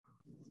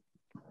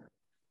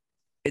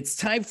It's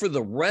time for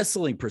the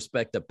Wrestling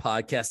Perspective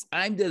podcast.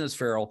 I'm Dennis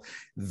Farrell.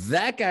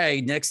 That guy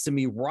next to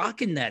me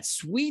rocking that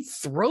sweet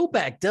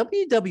throwback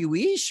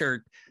WWE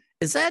shirt.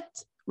 Is that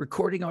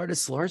recording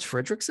artist Lars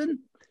Frederiksen?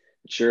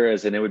 Sure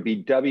is. And it would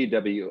be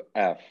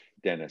WWF,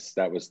 Dennis.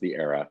 That was the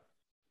era.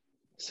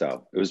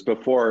 So it was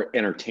before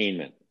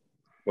entertainment,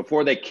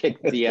 before they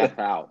kicked the F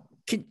out.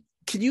 Can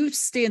you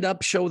stand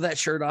up, show that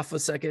shirt off a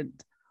second?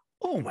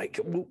 Oh my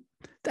God.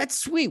 That's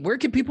sweet. Where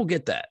can people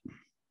get that?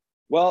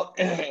 Well,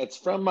 it's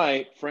from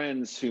my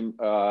friends who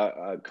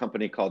a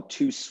company called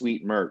Too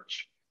Sweet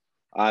Merch.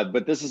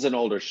 But this is an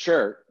older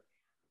shirt,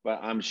 but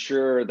I'm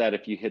sure that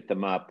if you hit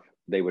them up,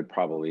 they would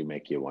probably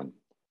make you one.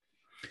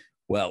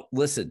 Well,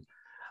 listen,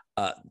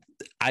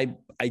 I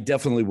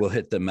definitely will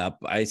hit them up.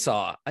 I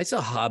saw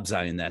Hobbs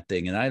eyeing that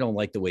thing, and I don't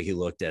like the way he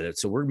looked at it.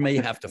 So we may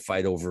have to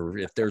fight over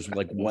if there's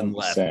like one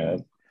left.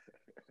 Sad.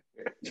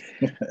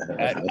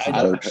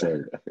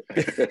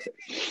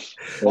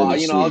 Well,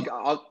 you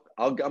know,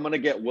 I'm going to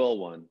get Will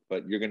one,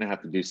 but you're going to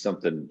have to do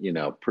something, you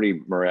know,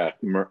 pretty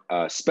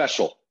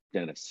special,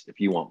 Dennis, if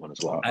you want one as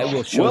well. I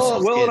will show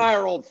Will and I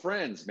are old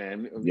friends,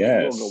 man.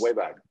 Yes. We'll go way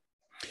back.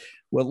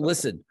 Well,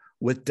 listen,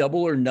 with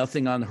Double or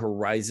Nothing on the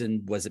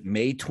horizon, was it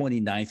May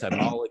 29th?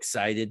 I'm all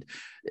excited.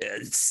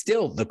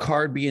 Still, the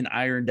card being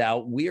ironed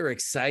out. We are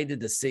excited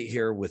to sit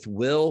here with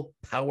Will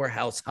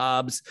Powerhouse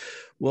Hobbs.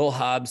 Will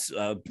Hobbs,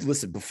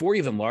 listen, before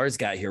even Lars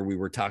got here, we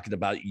were talking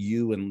about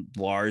you and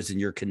Lars and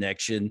your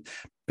connection.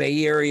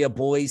 Bay Area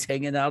boys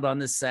hanging out on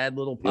this sad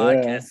little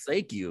podcast. Yeah.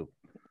 Thank you.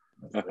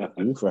 Thank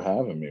you for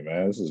having me,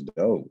 man. This is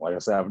dope. Like I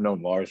said, I've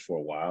known Lars for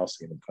a while,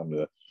 seen him come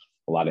to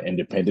a lot of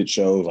independent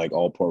shows like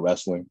All Pro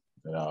Wrestling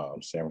in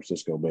San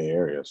Francisco Bay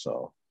Area.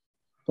 So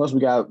plus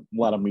we got a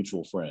lot of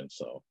mutual friends.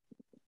 So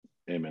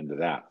amen to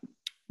that.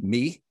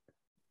 Me?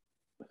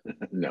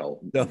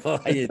 No,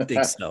 I didn't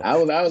think so. I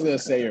was gonna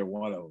say you're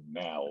one of them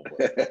now.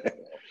 But,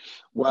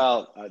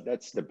 well,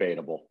 that's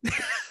debatable.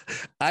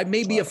 I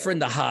may be a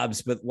friend of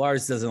Hobbs, but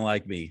Lars doesn't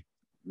like me.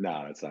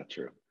 No, that's not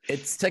true.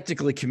 It's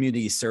technically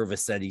community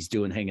service that he's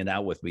doing, hanging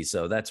out with me.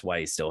 So that's why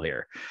he's still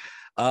here.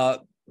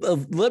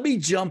 Let me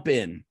jump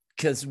in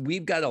because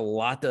we've got a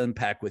lot to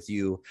unpack with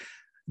you.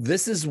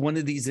 This is one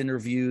of these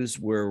interviews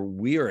where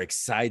we are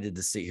excited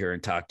to sit here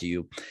and talk to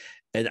you.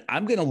 And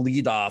I'm going to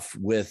lead off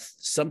with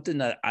something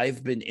that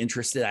I've been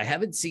interested. I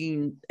haven't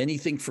seen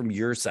anything from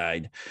your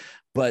side,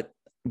 but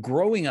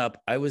growing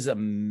up, I was a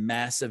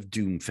massive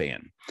Doom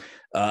fan.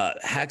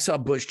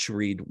 Hacksaw Butch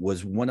Reed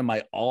was one of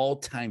my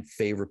all-time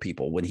favorite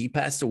people. When he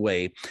passed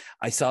away,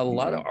 I saw a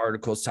lot of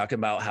articles talking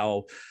about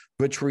how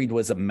Butch Reed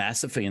was a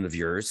massive fan of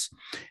yours.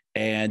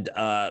 And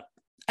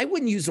I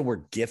wouldn't use the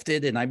word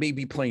gifted, and I may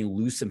be playing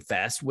loose and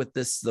fast with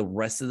the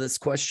rest of this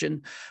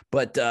question,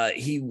 but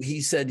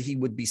he said he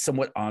would be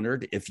somewhat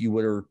honored if you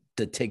were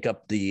to take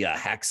up the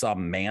Hacksaw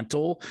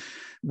mantle.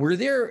 Were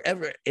there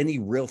ever any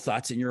real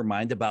thoughts in your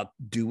mind about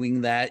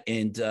doing that?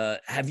 And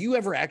have you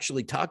ever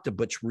actually talked to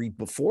Butch Reed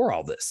before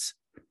all this?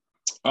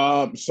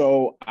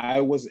 So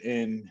I was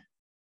in.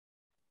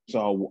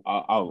 So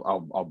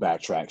I'll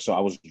backtrack. So I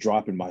was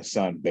dropping my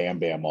son Bam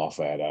Bam off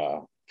at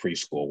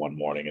preschool one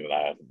morning, and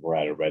we're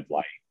at a red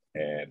light,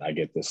 and I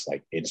get this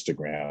like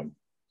Instagram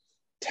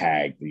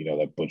tag, you know,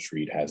 that Butch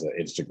Reed has an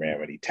Instagram,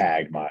 and he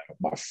tagged my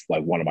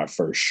like one of my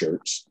first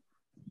shirts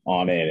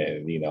on it,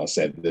 and you know,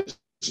 said this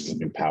is a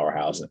new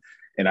Powerhouse,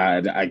 and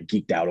I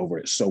geeked out over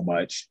it so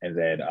much, and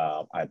then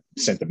I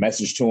sent the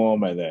message to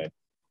him, and then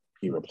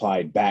he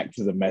replied back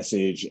to the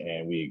message,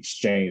 and we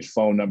exchanged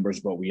phone numbers,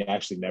 but we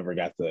actually never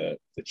got the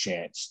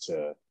chance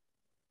to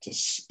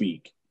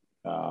speak.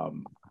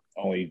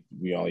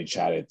 We only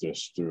chatted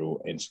just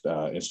through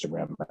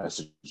Instagram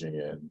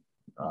messaging, and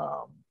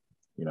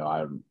you know,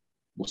 I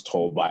was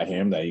told by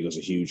him that he was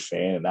a huge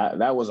fan,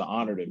 and that was an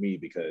honor to me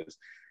because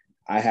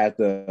I had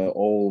the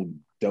old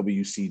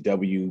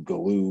WCW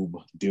Galoob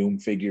Doom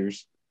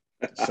figures,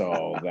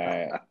 so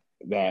that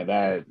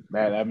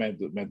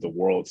meant the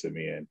world to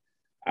me. And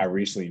I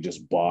recently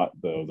just bought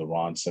the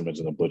Ron Simmons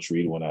and the Butch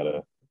Reed one at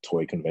a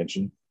toy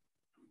convention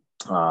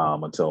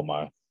until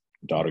my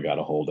daughter got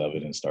a hold of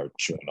it and started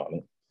chewing on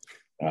it.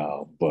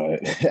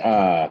 But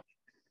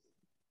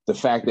the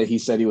fact that he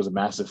said he was a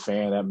massive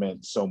fan, that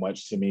meant so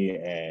much to me.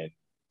 And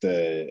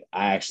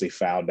I actually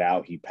found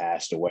out he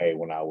passed away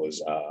when I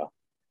was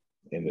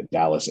in the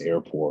Dallas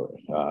airport.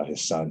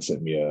 His son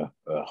sent me a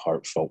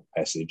heartfelt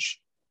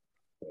message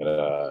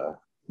that,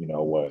 you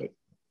know, what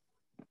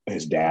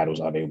his dad was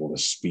unable to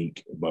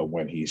speak, but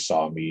when he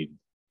saw me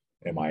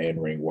in my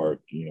in-ring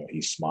work, you know,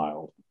 he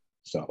smiled.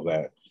 So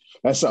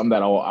that's something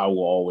that I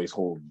will always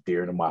hold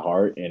dear to my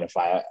heart. And if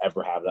I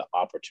ever have the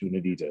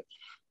opportunity to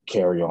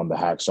carry on the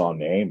Hacksaw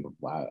name,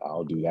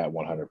 I'll do that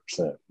 100%.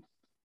 So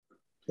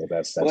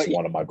that's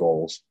one of my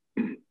goals.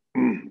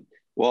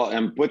 Well,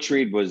 and Butch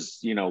Reed was,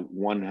 you know,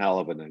 one hell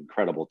of an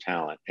incredible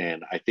talent.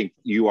 And I think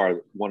you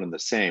are one and the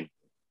same.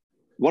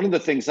 One of the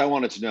things I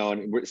wanted to know,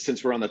 and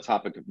since we're on the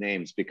topic of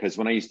names, because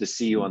when I used to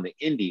see you on the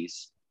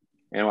indies,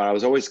 and what I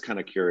was always kind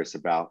of curious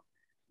about,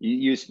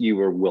 you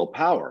were Will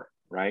Power,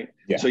 right?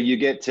 Yeah. So you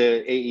get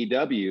to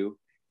AEW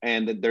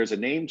and then there's a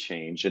name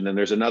change, and then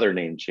there's another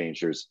name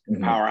change. There's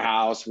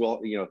Powerhouse.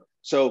 Well,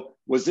 so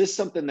was this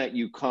something that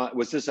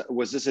was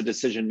this a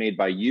decision made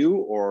by you,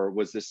 or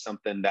was this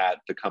something that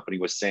the company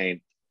was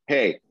saying,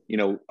 hey,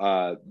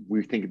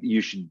 we think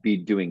you should be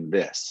doing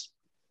this?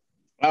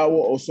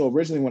 Well, so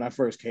originally when I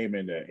first came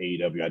into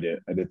AEW,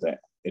 I did that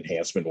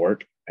enhancement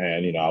work,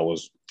 and I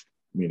was,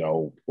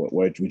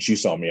 what you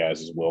saw me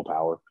as is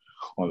willpower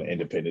on the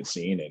independent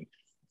scene, and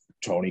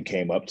Tony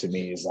came up to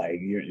me. He's like,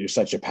 "You're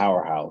such a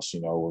powerhouse.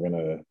 We're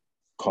gonna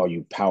call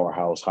you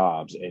Powerhouse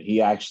Hobbs." And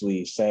he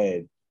actually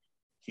said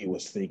he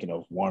was thinking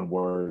of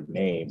one-word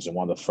names, and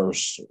one of the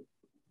first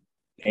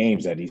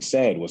names that he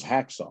said was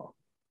Hacksaw.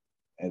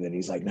 And then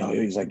he's like, "No,"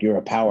 he's like, "You're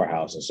a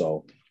powerhouse." And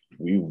so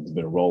we've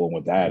been rolling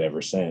with that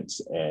ever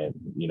since. And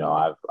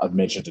I've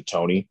mentioned to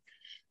Tony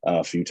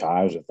a few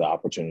times, if the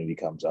opportunity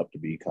comes up to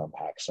become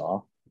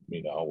Hacksaw,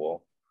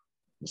 well,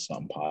 it's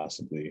something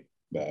possibly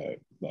that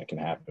can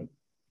happen.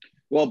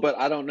 Well, but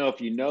I don't know if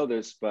you know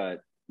this,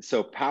 but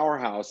so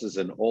Powerhouse is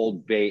an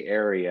old Bay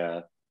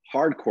Area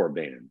hardcore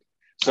band.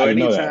 So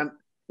anytime,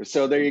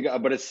 so there you go.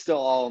 But it's still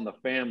all in the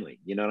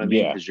family. You know what I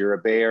mean? Because you're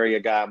a Bay Area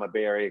guy, I'm a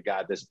Bay Area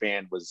guy. This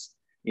band was,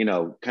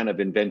 kind of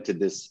invented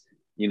this,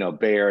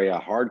 Bay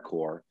Area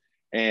hardcore.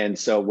 And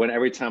so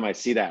every time I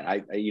see that,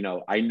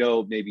 I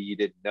know maybe you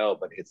didn't know,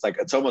 but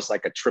it's almost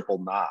like a triple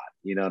nod.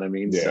 You know what I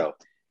mean? Yeah. So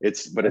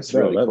it's dope.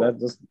 really cool.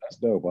 That's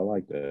dope. I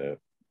like that.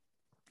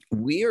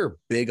 We are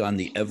big on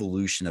the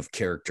evolution of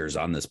characters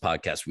on this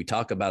podcast. We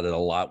talk about it a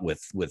lot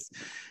with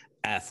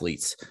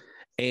athletes.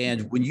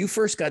 And when you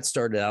first got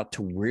started out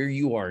to where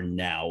you are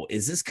now,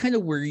 is this kind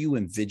of where you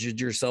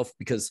envisioned yourself?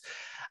 Because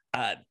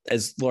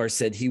as Lars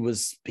said,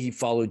 he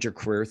followed your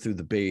career through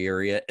the Bay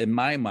Area. In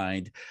my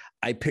mind,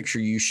 I picture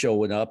you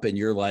showing up and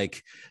you're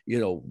like,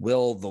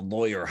 Will the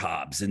lawyer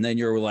Hobbs. And then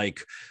you're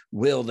like,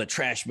 Will the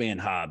trash man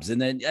Hobbs. And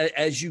then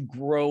as you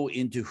grow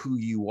into who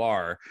you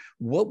are,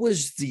 what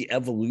was the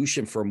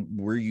evolution from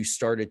where you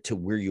started to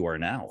where you are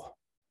now?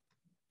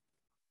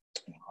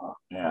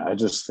 Yeah, I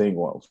just think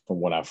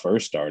from when I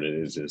first started,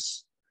 is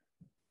just,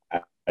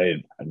 I'll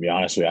be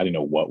honest with you, I didn't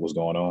know what was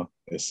going on.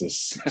 It's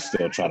just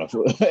still trying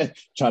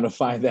to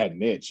find that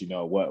niche,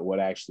 what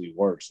actually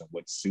works and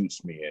what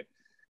suits me and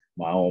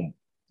my own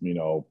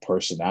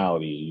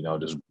personality,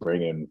 just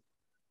bringing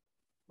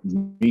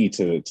me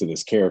to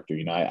this character.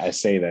 I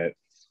say that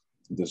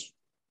this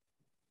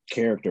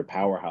character,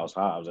 Powerhouse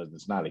Hobbs,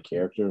 it's not a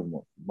character.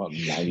 About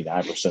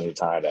 99% of the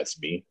time, that's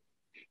me,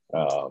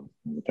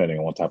 depending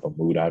on what type of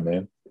mood I'm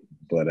in.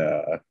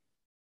 But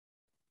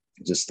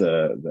just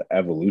the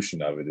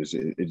evolution of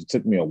it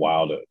took me a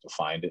while to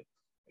find it,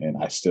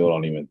 and I still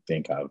don't even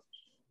think I've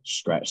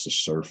scratched the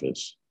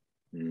surface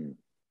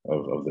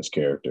of this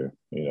character.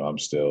 I'm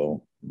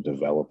still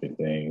developing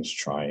things,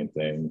 trying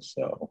things.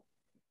 So,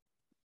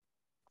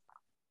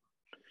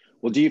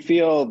 well, do you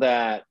feel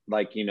that,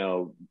 like,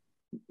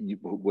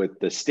 with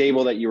the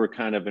stable that you were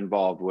kind of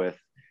involved with,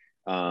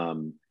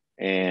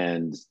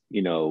 and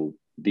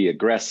the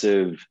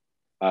aggressive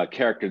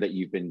character that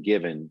you've been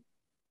given,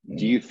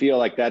 do you feel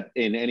like that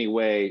in any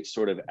way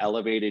sort of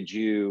elevated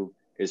you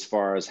as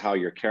far as how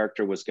your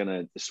character was going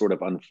to sort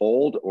of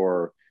unfold,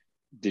 or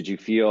did you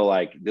feel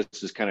like this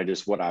is kind of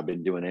just what I've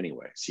been doing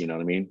anyways? You know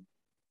what I mean?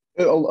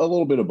 A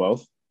little bit of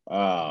both.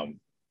 I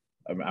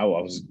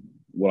was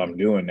what I'm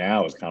doing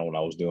now is kind of what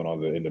I was doing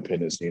on the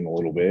independent scene a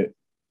little bit,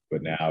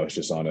 but now it's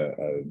just on a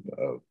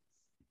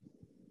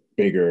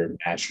bigger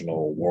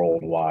national,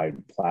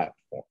 worldwide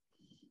platform.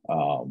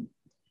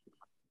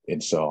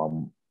 And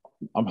so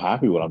I'm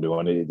happy what I'm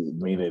doing.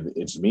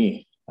 It's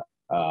me.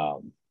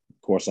 Of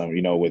course, I'm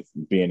with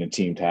being in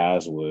Team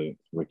Taz with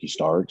Ricky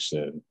Starks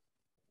and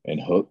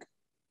Hook,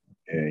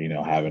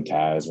 and having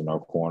Taz in our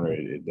corner,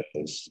 it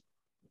does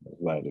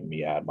let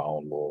me add my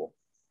own little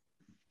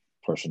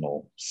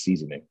personal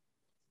seasoning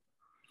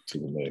to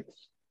the mix.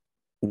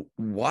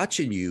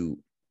 Watching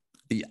you,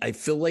 I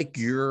feel like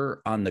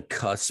you're on the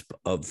cusp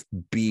of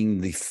being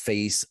the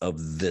face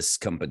of this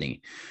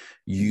company.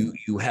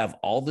 You have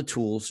all the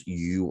tools.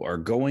 You are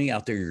going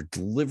out there. You're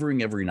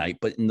delivering every night.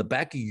 But in the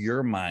back of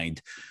your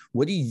mind,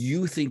 what do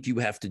you think you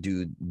have to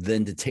do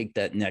then to take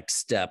that next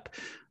step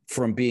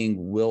from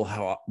being Will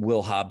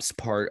Hobbs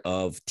part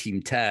of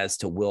Team Taz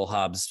to Will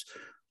Hobbs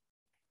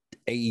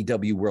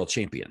AEW World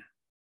Champion?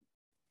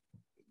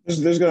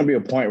 There's going to be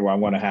a point where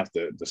I'm going to have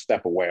to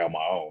step away on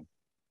my own.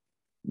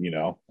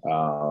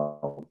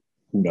 Who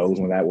knows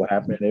when that will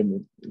happen?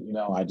 And,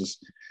 I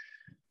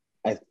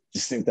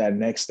just think that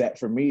next step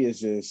for me is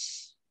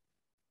just,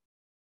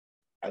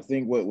 I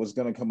think what's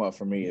going to come up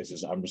for me is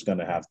just, I'm just going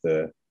to have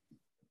to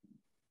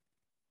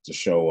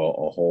show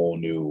a whole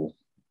new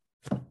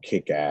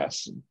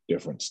kick-ass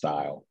different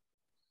style.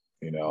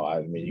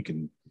 You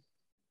can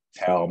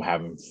tell I'm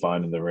having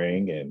fun in the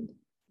ring, and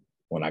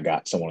when I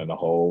got someone in the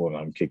hole and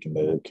I'm kicking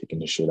the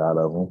shit out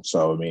of them.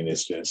 So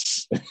it's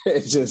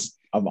just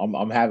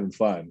I'm having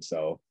fun.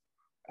 So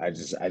I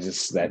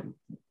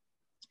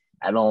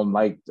don't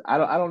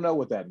know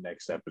what that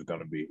next step is going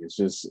to be. It's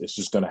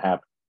just going to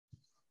happen.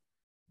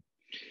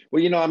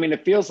 Well, I mean,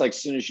 it feels like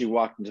as soon as you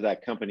walked into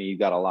that company, you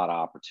got a lot of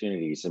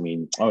opportunities. I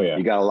mean, Oh yeah.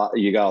 you got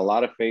a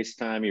lot of face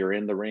time. You're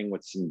in the ring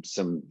with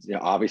some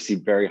obviously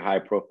very high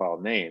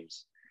profile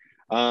names.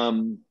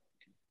 When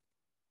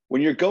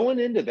you're going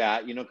into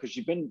that, because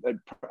you've been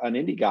an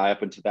indie guy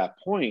up until that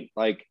point,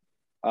 like,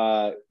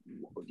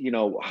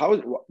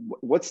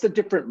 what's the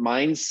different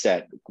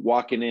mindset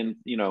walking in,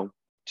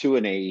 to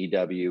an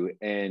AEW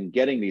and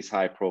getting these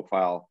high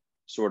profile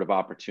sort of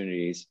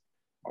opportunities?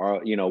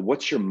 Or,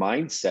 what's your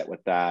mindset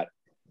with that?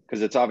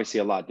 Because it's obviously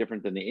a lot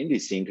different than the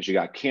indie scene, because you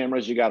got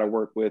cameras you got to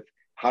work with.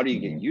 How do you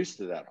get used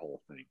to that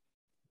whole thing?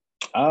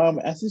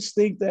 I just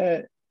think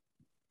that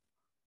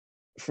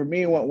for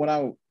me,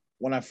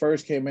 when I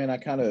first came in, I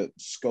kind of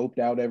scoped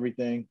out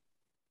everything.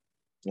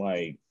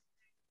 Like,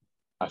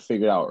 I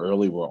figured out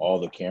early where all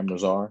the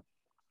cameras are.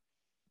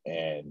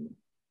 And,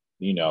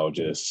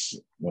 just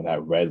when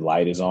that red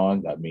light is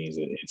on, that means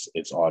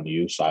it's on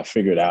you. So I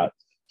figured that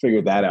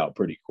out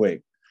pretty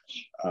quick.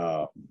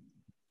 But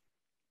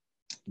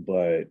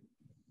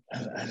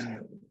I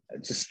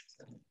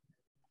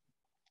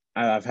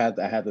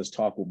had this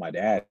talk with my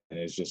dad, and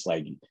it's just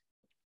like,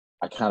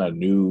 I kind of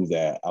knew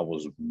that I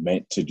was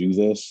meant to do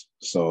this.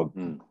 So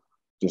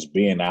just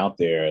being out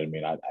there, I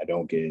mean, I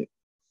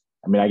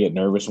get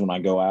nervous when I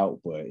go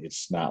out, but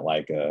it's not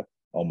like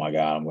oh my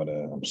God,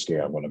 I'm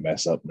scared, I'm gonna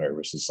mess up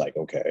nervous. It's like,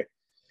 okay,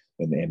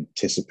 and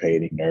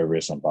anticipating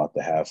nervous, I'm about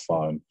to have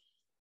fun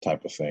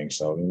type of thing.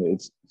 So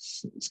it's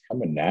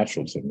coming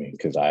natural to me,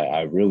 because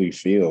I really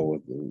feel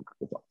with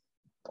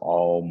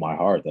all my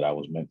heart that I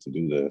was meant to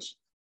do this.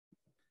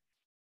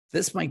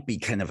 This might be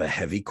kind of a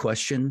heavy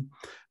question,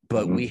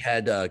 but we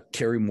had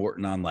Kerry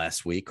Morton on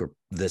last week or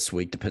this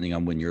week, depending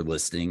on when you're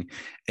listening.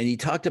 And he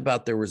talked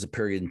about there was a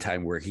period in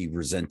time where he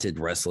resented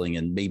wrestling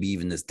and maybe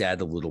even his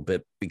dad a little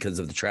bit because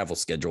of the travel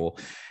schedule.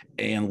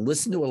 And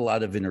listen to a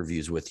lot of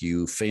interviews with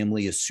you.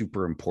 Family is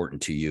super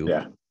important to you.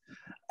 Yeah.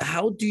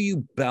 How do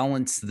you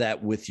balance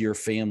that with your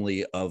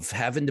family of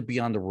having to be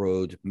on the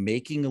road,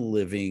 making a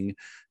living,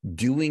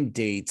 doing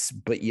dates,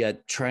 but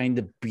yet trying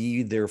to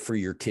be there for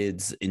your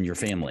kids and your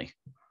family?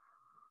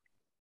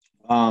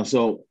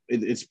 So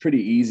it's pretty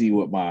easy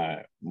with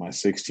my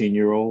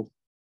 16-year-old,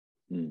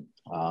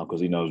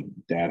 because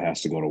dad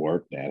has to go to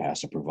work, dad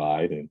has to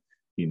provide, and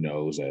he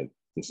knows that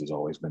this has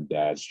always been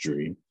dad's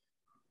dream,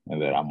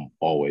 and that I'm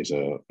always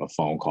a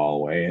phone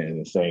call away.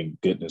 And thank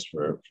goodness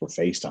for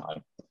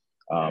FaceTime.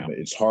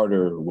 It's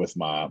harder with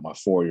my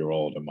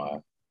 4-year-old and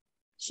my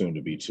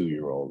soon-to-be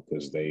 2-year-old,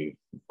 because they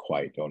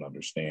quite don't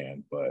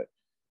understand. But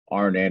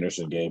Arn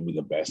Anderson gave me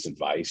the best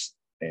advice,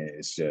 and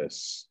it's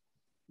just,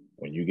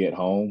 when you get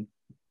home,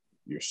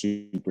 you're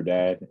super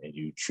dad, and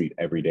you treat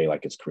every day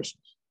like it's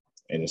Christmas.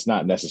 And it's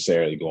not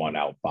necessarily going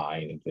out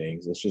buying and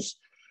things. It's just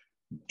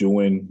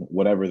doing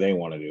whatever they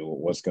want to do,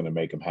 what's going to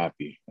make them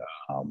happy.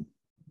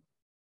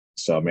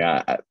 So, I mean,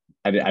 I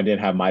didn't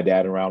have my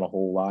dad around a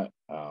whole lot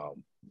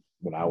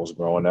when I was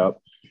growing up.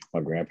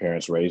 My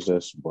grandparents raised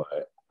us,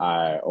 but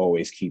I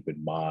always keep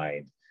in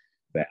mind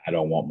that I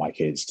don't want my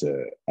kids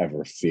to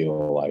ever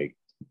feel like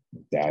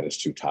dad is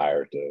too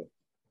tired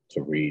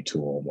to read to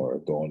them or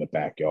go in the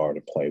backyard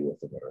and play with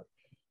them or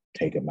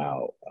take them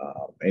out.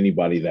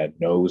 Anybody that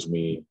knows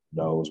me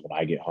knows when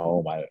I get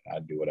home, I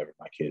do whatever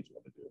my kids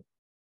want to do.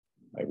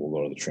 Like, we'll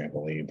go to the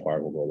trampoline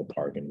park, we'll go to the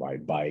park and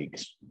ride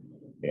bikes.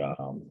 Yeah,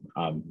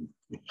 I'm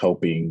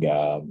helping.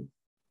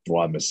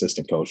 I'm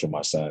assistant coach of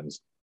my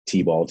son's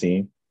t-ball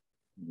team.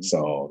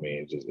 So I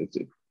mean,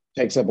 it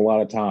takes up a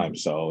lot of time.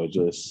 So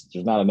there's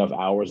not enough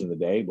hours in the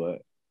day, but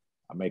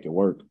I make it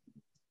work.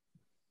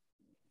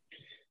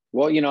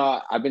 Well,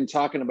 I've been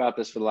talking about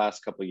this for the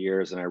last couple of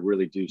years, and I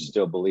really do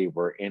still believe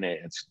we're in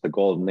it. It's the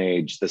golden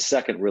age, the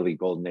second really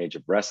golden age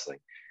of wrestling,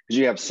 because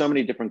you have so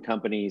many different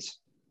companies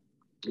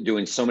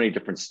doing so many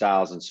different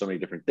styles and so many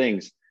different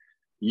things.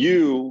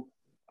 You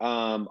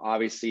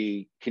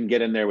obviously can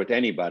get in there with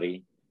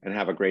anybody and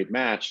have a great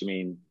match. I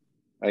mean,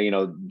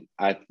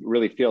 I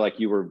really feel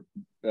like you were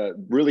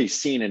really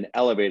seen and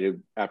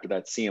elevated after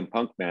that CM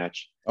Punk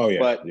match. Oh yeah,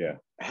 but yeah.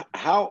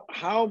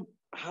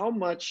 How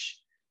much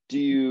do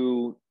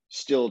you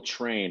still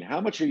train?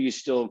 How much are you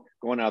still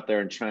going out there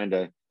and trying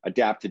to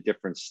adapt to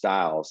different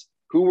styles?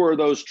 Who were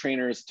those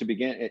trainers to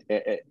begin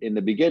in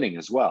the beginning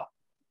as well?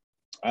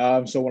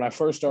 So when I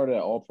first started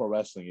at All Pro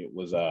Wrestling, it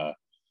was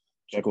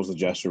Jekyll's the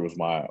Jester was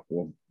my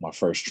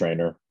first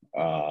trainer.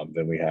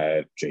 Then we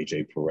had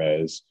JJ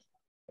Perez,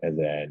 and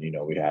then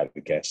we had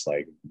guests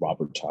like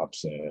Robert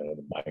Thompson,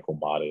 Michael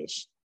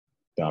Modest,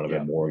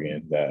 Donovan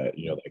Morgan that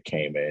that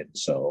came in.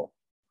 So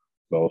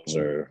those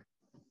are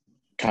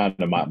kind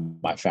of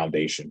my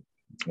foundation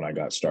when I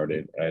got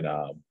started. And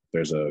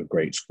there's a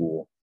great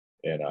school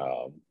in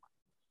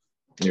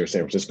near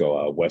San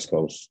Francisco, West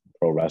Coast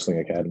Pro Wrestling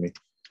Academy.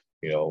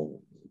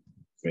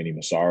 Vinny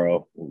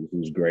Massaro,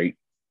 who's great.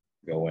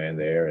 Go in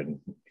there, and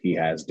he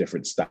has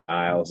different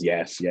styles.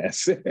 Yes.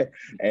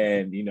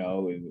 And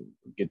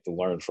get to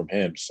learn from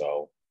him.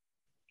 So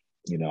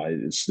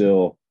it's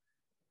still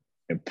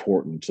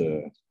important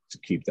to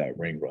keep that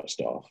ring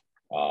rust off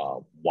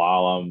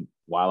while I'm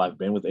while I've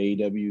been with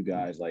AEW,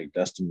 guys like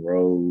Dustin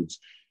Rhodes,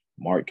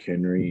 Mark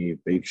Henry,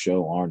 Big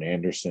Show, Arn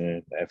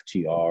Anderson,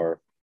 FTR,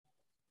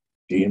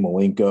 Dean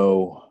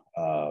Malenko,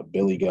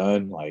 Billy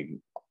Gunn. Like,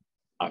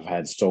 I've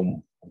had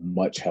so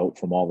much help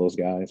from all those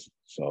guys,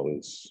 so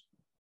it's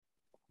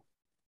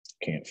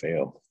can't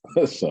fail.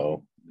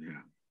 So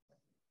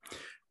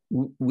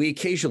we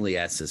occasionally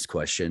ask this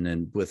question,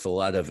 and with a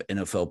lot of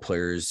NFL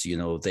players, you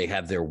know, they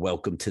have their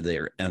welcome to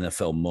their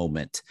NFL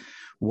moment.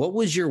 What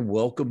was your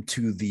welcome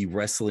to the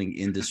wrestling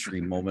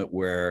industry moment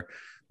where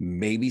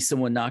maybe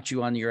someone knocked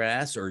you on your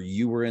ass, or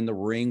you were in the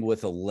ring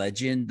with a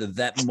legend?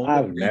 That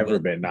moment. I've never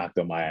been knocked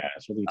on my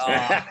ass. What are you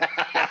talking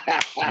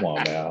about? Come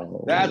on, man.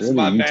 That's what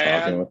my are you man.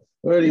 Talking about?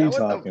 What are you what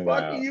talking the fuck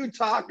about? are you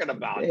talking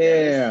about?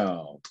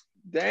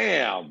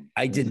 Damn.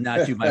 I did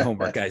not do my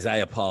homework, guys. I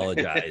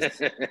apologize.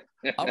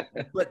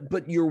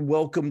 But you're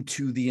welcome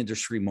to the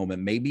industry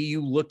moment. Maybe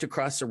you looked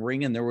across the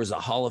ring and there was a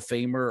Hall of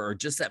Famer, or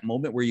just that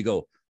moment where you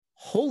go,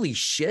 holy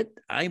shit,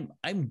 I'm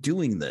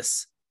doing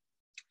this.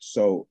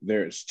 So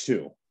there's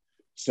two.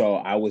 So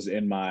I was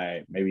in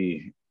my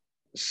maybe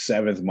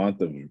 7th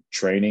month of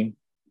training,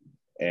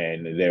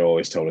 and they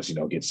always told us, you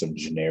know, get some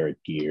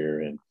generic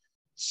gear and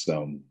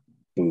some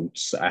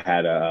boots. I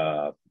had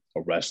a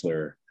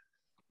wrestler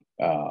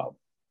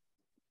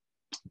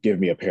give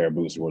me a pair of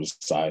boots that were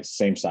the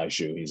same size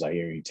shoe. He's like,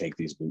 here, you take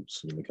these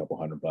boots, give me a couple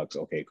 $100.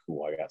 Okay,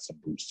 cool. I got some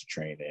boots to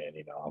train in.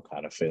 You know, I'm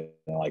kind of feeling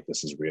like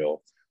this is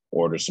real.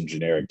 Order some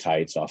generic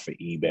tights off of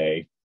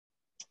eBay.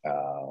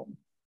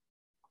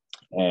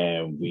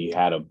 And we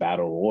had a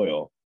battle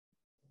royal.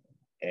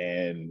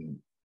 And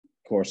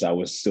of course, I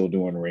was still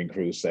doing ring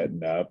crew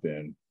setting up.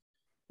 And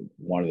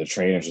one of the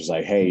trainers was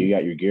like, hey, you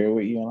got your gear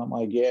with you? And I'm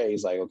like, yeah.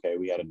 He's like, okay,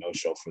 we had a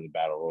no-show for the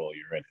battle royal.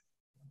 You're in it.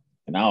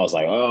 And I was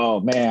like, oh,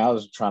 man, I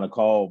was trying to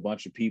call a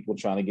bunch of people,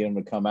 trying to get them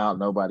to come out.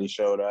 Nobody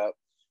showed up.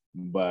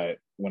 But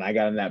when I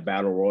got in that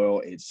battle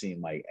royal, it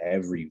seemed like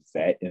every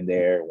vet in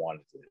there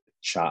wanted to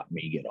chop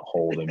me, get a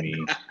hold of me.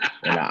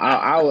 And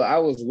I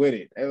was with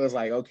it. It was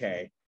like,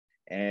 okay.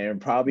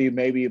 And probably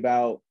maybe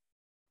about,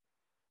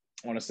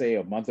 I want to say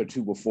a month or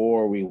two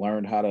before, we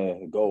learned how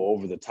to go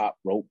over the top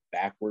rope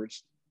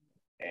backwards.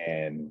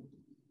 And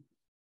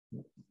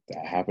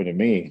that happened to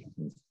me.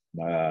 It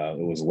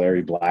was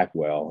Larry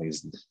Blackwell.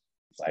 He's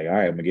like, all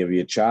right, I'm gonna give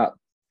you a chop.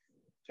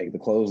 Take the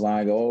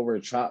clothesline, go over,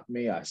 chop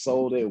me. I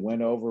sold it,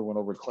 went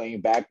over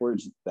clean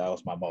backwards. That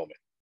was my moment,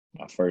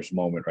 my first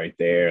moment right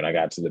there. And I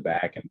got to the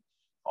back, and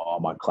all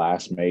my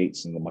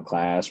classmates and my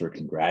class were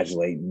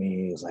congratulating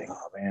me. It was like,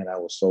 oh man,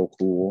 that was so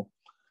cool.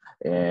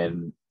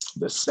 And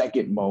the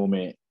second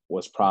moment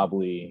was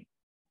probably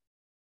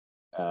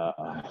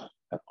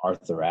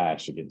Arthur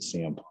Ashe against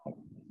CM Punk.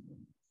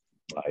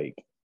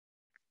 Like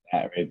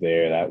that right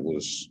there, that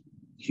was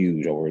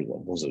huge. Over,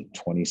 what was it,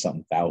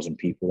 20-something thousand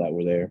people that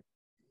were there,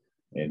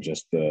 and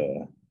just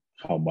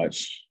how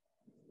much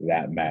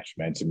that match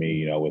meant to me.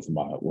 You know, with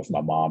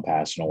my mom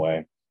passing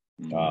away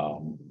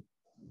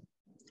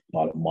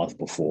about a month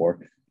before,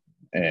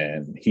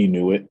 and he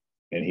knew it,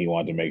 and he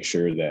wanted to make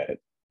sure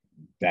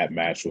that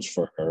match was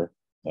for her.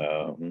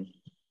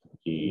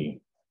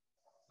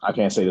 I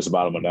can't say this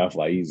about him enough.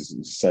 Like, he's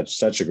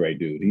such a great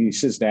dude. He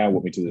sits down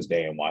with me to this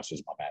day and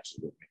watches my matches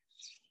with me.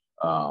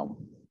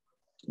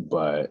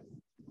 But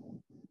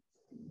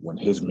when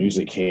his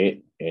music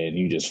hit and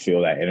you just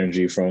feel that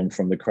energy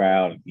from the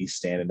crowd, and he's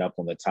standing up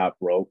on the top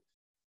rope,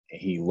 and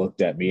he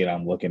looked at me and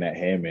I'm looking at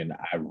him, and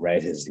I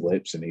read his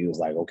lips, and he was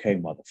like, okay,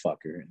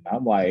 motherfucker. And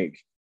I'm like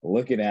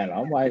looking at him.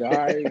 I'm like, all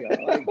right,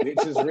 like,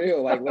 bitch is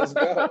real. Like, let's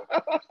go.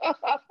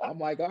 I'm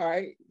like, all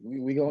right,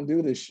 we gonna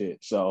do this shit.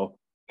 So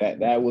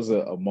that was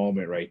a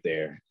moment right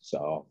there.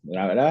 So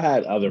and I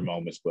had other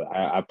moments, but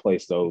I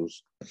placed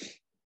those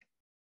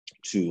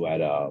two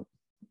at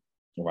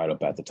right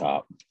up at the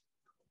top.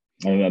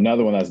 And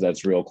another one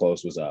that's real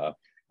close was I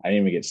didn't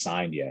even get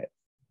signed yet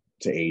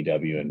to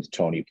AEW, and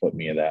Tony put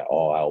me in that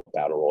all-out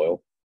battle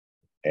royal,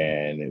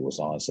 and it was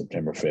on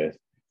September 5th,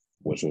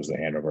 which was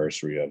the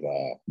anniversary of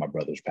my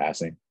brother's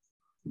passing.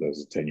 It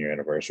was a 10-year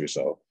anniversary,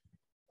 so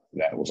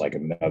that was like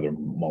another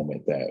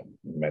moment that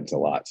meant a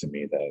lot to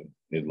me, that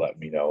it let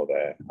me know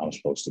that I'm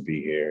supposed to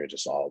be here,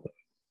 just all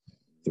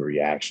the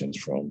reactions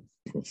from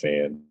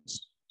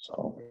fans.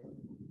 So,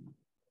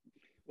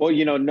 well,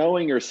 you know,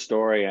 knowing your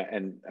story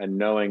and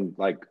knowing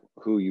like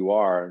who you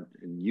are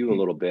and you a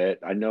little bit,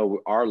 I know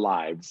our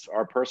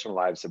personal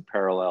lives have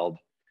paralleled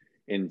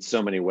in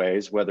so many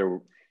ways, whether,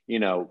 you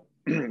know,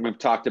 we've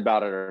talked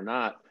about it or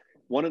not.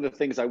 One of the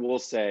things I will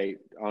say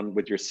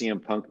with your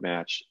CM Punk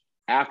match,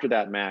 after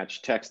that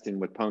match, texting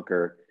with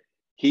Punker,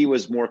 he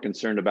was more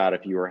concerned about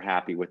if you were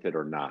happy with it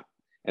or not.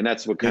 And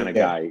that's what kind of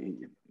guy,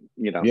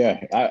 you know. Yeah.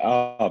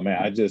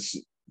 I just,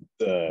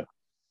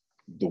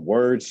 the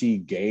words he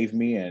gave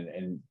me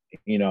and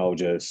you know,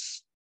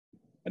 just,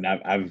 and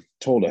I've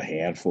told a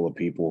handful of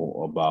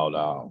people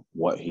about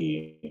what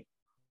he,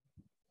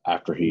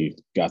 after he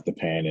got the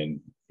pen, and,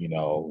 you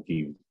know,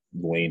 he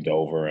leaned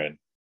over and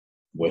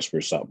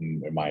whispered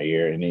something in my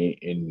ear,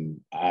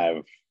 and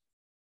I've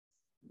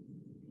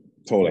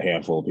told a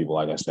handful of people,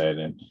 like I said,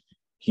 and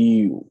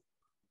he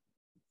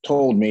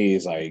told me,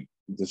 he's like,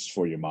 this is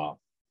for your mom.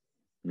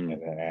 Mm.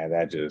 And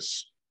that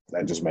just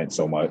meant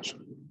so much.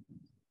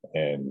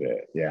 And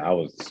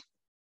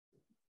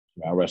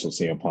I wrestled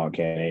CM Punk.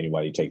 Can't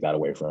anybody take that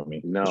away from me?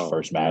 No, his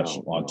first match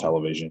on no.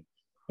 television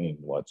in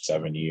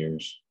 7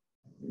 years.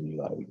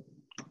 Like,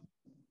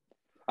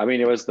 I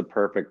mean, it was the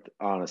perfect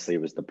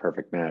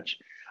match.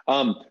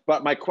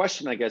 But my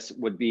question, I guess,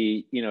 would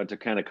be, to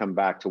kind of come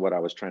back to what I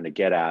was trying to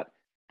get at,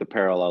 the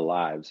parallel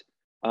lives.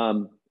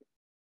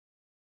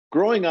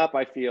 Growing up,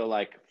 I feel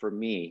like for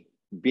me,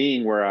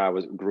 being where I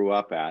grew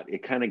up at,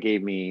 it kind of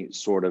gave me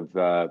sort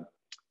of,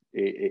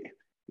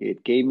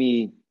 it gave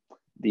me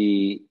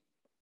it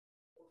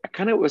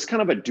was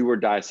kind of a do or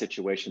die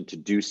situation to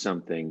do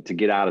something to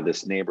get out of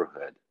this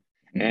neighborhood.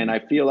 Mm-hmm. And I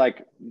feel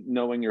like,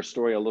 knowing your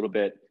story a little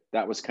bit,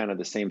 that was kind of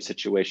the same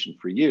situation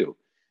for you.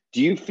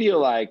 Do you feel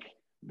like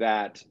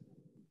that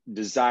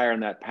desire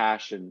and that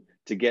passion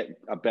to get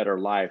a better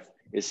life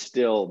is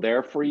still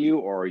there for you,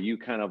 or are you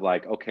kind of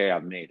like, okay,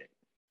 I've made it?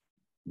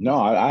 No,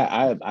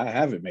 I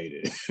haven't made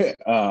it,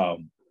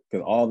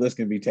 because all this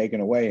can be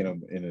taken away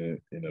in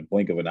a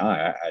blink of an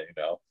eye.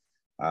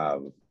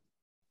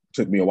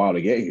 Took me a while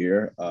to get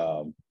here,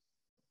 but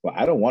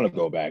I don't want to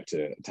go back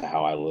to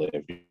how I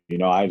lived.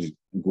 I just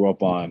grew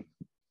up on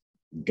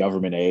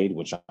government aid,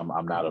 which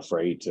I'm not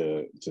afraid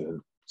to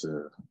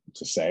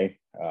say.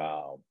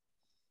 I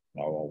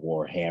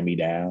wore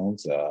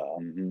hand-me-downs,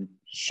 mm-hmm.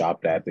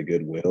 shopped at the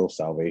Goodwill,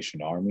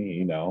 Salvation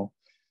Army,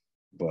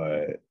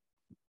 but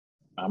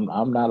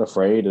I'm not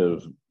afraid to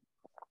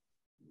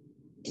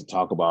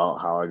talk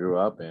about how I grew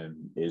up,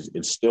 and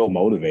it's still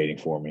motivating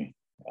for me,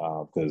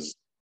 because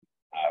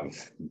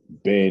I've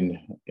been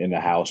in the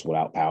house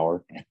without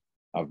power.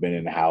 I've been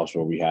in the house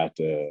where we had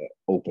to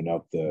open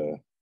up the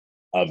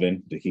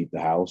oven to heat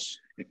the house.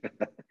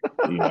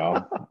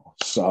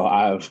 So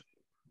I've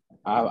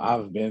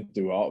been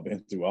through all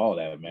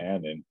that,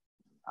 man, and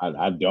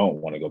I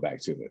don't want to go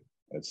back to it.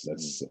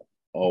 That's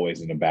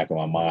always in the back of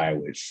my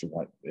mind, which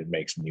it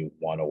makes me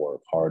want to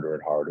work harder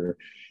and harder,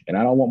 and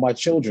I don't want my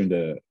children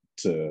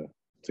to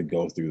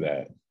go through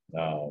that.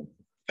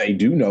 They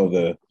do know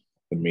the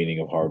meaning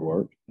of hard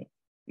work, but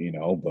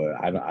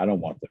I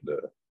don't want them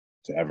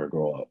to ever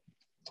grow up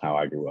how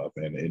I grew up,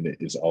 and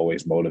it's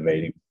always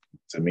motivating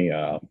to me.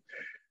 I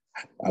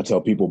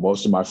tell people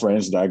most of my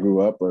friends that I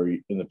grew up are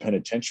in the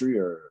penitentiary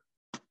or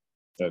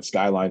at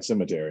Skyline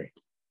Cemetery.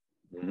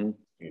 Mm-hmm.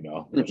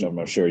 Which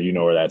I'm sure you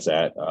know where that's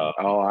at.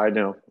 I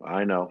know.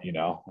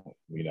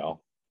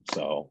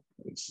 So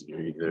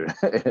you're either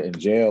in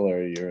jail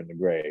or you're in the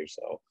grave.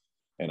 So,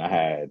 and I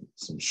had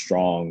some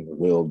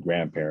strong-willed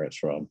grandparents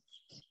from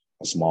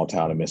a small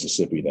town in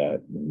Mississippi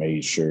that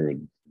made sure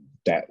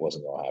that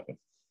wasn't going to happen.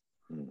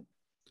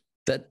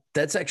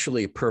 That's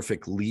actually a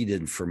perfect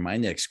lead-in for my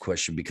next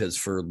question, because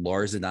for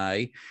Lars and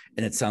I,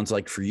 and it sounds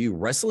like for you,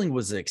 wrestling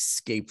was an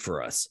escape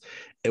for us.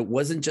 It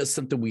wasn't just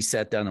something we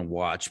sat down and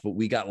watched, but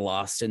we got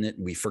lost in it.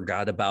 And we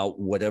forgot about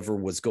whatever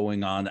was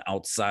going on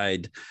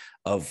outside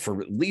of,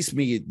 for at least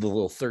me, the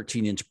little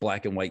 13-inch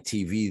black and white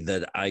TV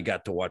that I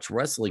got to watch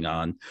wrestling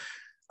on.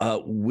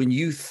 When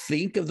you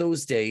think of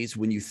those days,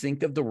 when you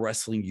think of the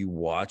wrestling you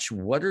watch,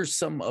 what are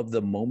some of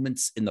the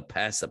moments in the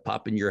past that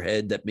pop in your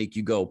head that make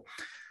you go,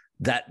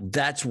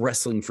 that's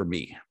wrestling for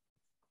me?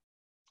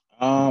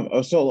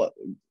 So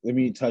let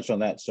me touch on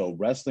that. So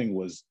wrestling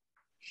was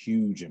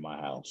huge in my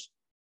house,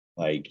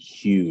 like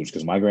huge,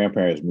 because my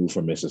grandparents moved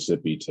from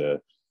Mississippi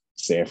to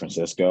San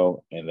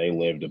Francisco, and they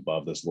lived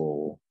above this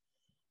little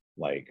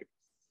like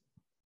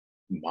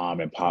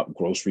mom and pop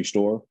grocery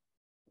store,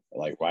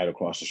 like right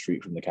across the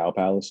street from the Cow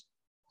Palace.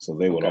 So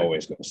they would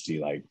always go see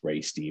like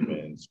Ray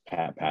Stevens,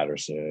 Pat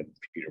Patterson,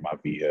 Peter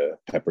Maivia,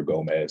 Pepper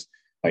Gomez.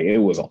 Like, it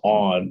was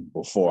on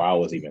before I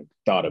was even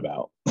thought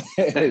about.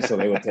 So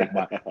they would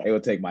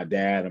take my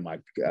dad and my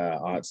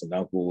aunts and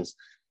uncles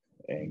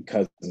and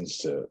cousins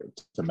to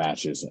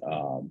matches.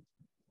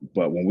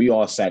 But when we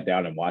all sat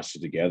down and watched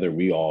it together,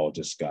 we all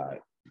just got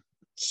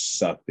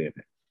sucked in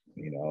it.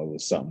 It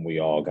was something we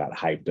all got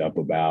hyped up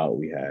about.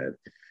 We had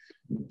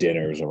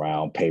dinners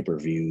around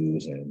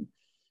pay-per-views, and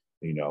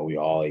we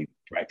all ate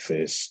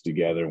breakfast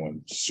together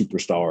when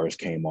Superstars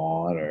came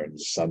on, or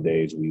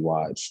Sundays we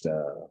watched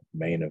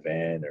Main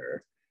Event,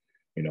 or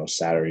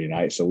Saturday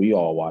night. So we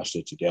all watched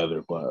it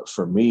together. But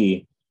for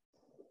me,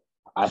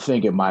 I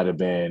think it might have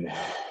been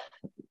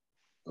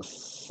the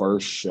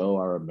first show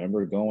I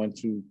remember going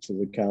to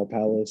the Cow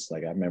Palace.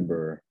 Like, I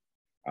remember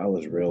I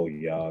was real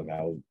young.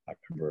 I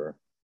remember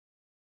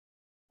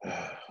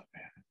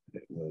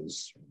it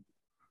was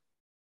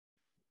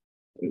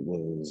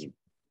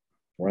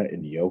Brett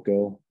and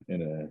Yoko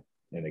in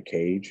a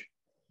cage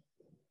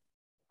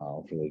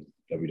for the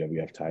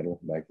WWF title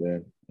back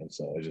then. And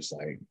so it's just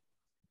like,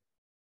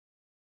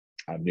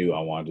 I knew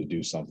I wanted to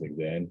do something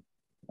then.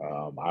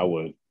 I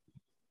would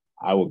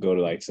go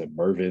to like some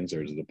Mervyn's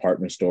or the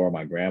department store with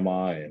my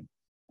grandma, and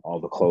all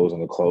the clothes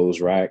on the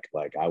clothes rack.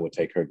 Like, I would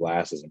take her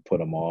glasses and put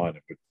them on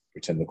and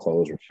pretend the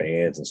clothes were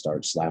fans and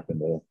start slapping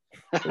the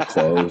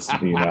clothes,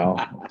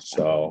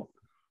 So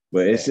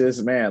But it's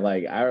just, man,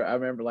 like I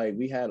remember like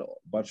we had a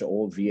bunch of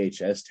old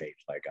VHS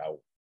tapes.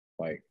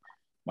 Like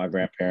my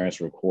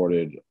grandparents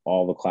recorded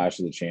all the Clash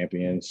of the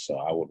Champions, so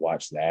I would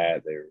watch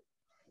that. They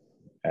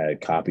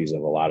had copies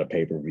of a lot of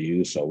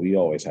pay-per-views, so we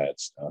always had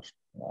stuff.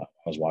 I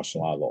was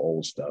watching a lot of the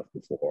old stuff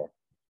before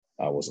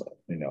I was,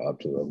 up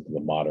to the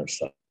modern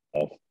stuff.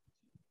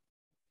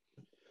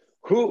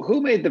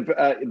 Who made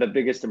the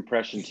biggest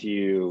impression to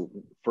you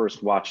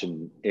first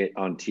watching it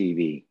on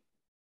TV?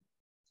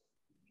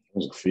 There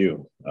was a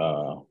few.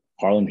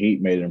 Harlem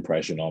Heat made an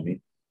impression on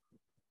me.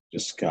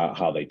 Just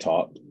how they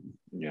talked.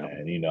 Yeah.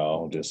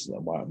 And just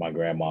my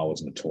grandma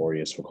was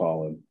notorious for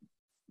calling.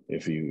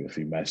 If you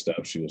messed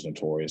up, she was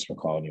notorious for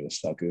calling you a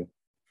sucker.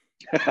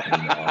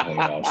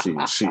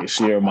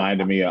 She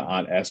reminded me of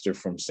Aunt Esther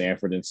from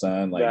Sanford and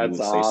Son. Like, that's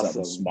you would awesome. say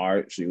something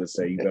smart, she would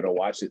say, "You better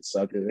watch it,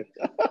 sucker."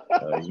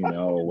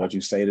 What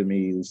you say to me,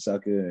 you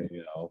sucker.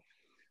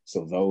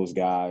 So those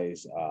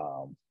guys,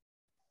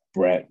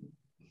 Brett,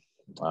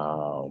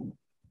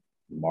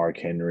 Mark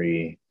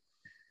Henry,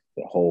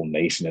 the whole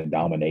Nation of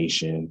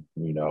Domination.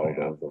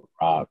 The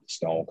Rock,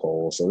 Stone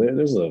Cold. So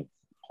there's a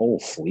whole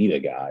fleet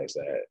of guys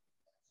that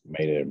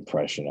made an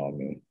impression on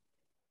me.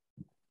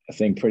 I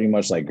think pretty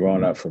much like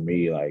growing up for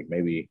me, like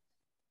maybe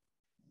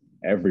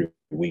every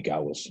week I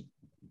was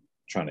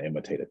trying to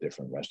imitate a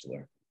different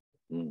wrestler.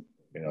 There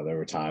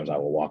were times I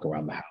would walk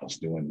around the house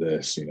doing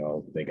this,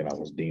 thinking I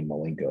was Dean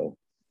Malenko.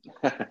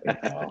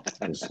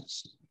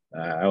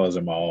 I was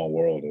in my own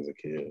world as a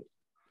kid.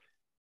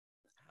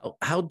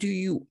 How do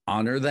you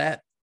honor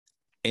that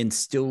and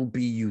still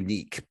be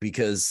unique?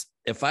 Because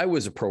if I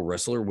was a pro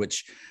wrestler,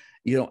 which,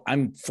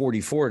 I'm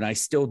 44 and I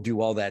still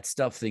do all that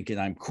stuff thinking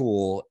I'm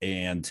cool.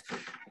 And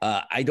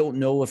I don't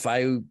know if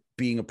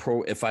being a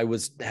pro, if I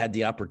had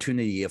the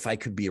opportunity, if I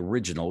could be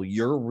original.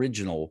 You're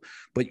original,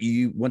 but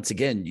once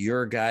again,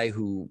 you're a guy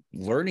who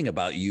learning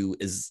about you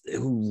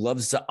who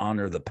loves to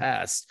honor the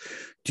past.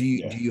 Do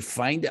you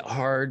find it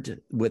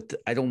hard with,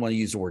 I don't want to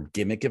use the word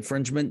gimmick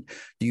infringement.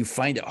 Do you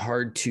find it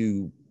hard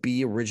to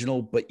be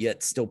original, but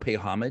yet still pay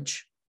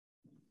homage?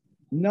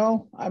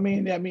 No, I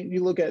mean,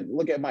 you look at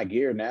my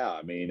gear now.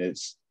 I mean,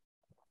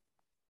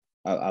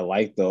 I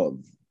like the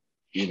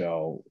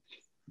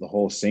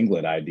whole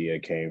singlet idea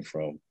came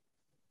from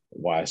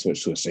why I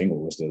switched to a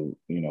singlet was to,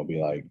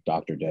 be like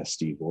Dr. Death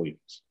Steve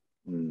Williams.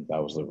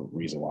 That was the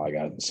reason why I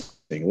got the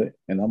singlet.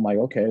 And I'm like,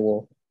 okay,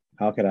 well,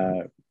 how could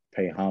I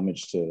pay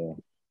homage to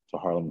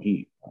Harlem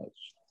Heat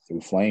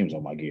through flames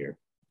on my gear?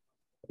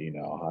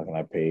 How can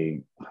I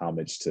pay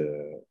homage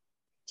to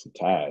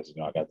Taz?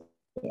 I got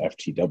the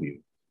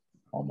FTW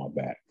on my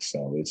back.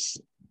 So it's,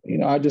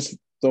 I just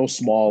throw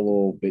small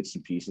little bits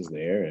and pieces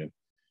there and,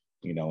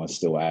 and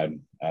still add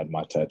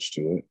my touch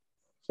to it.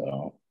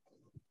 So,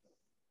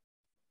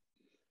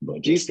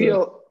 but do you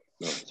feel,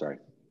 sorry.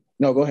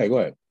 No, go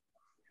ahead.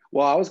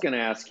 Well, I was going to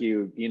ask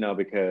you,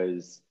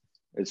 because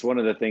it's one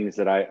of the things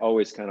that I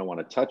always kind of want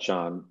to touch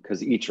on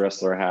because each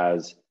wrestler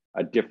has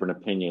a different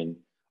opinion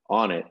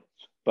on it.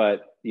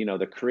 But,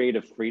 the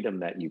creative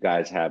freedom that you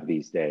guys have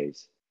these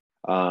days,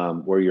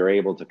 where you're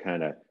able to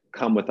kind of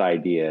come with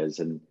ideas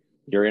and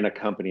you're in a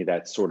company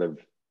that sort of,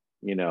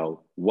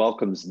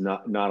 welcomes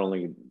not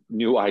only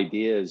new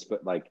ideas,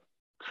 but like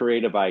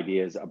creative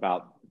ideas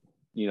about,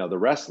 the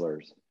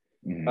wrestlers.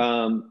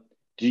 Mm-hmm.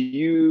 Do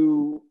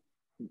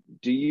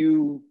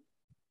you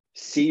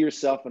see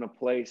yourself in a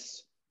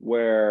place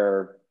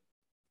where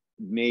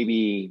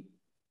maybe,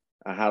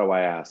 how do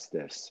I ask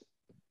this?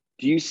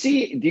 Do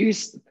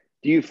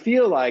you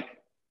feel like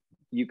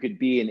you could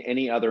be in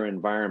any other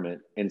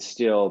environment and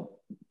still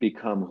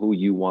become who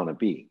you want to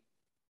be?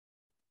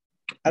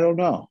 I don't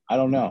know.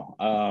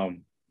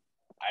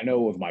 I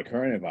know with my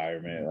current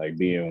environment, like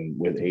being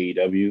with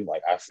AEW,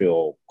 like I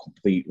feel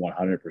complete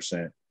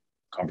 100%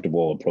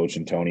 comfortable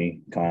approaching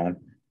Tony Khan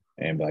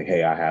and be like,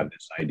 hey, I have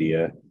this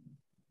idea.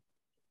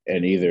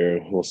 And either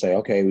he'll say,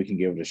 okay, we can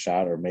give it a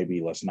shot, or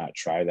maybe let's not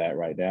try that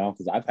right now.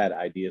 Because I've had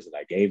ideas that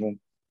I gave him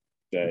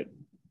that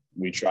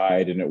we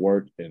tried and it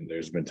worked. And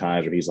there's been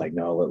times where he's like,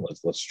 no,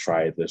 let's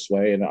try it this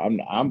way. And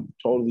I'm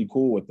totally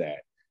cool with that.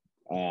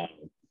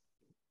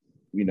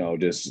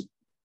 Just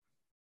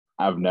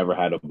I've never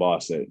had a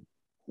boss that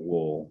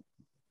will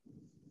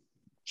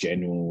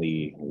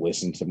genuinely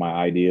listen to my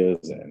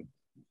ideas and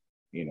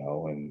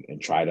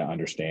and try to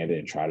understand it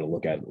and try to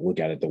look at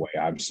it the way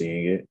I'm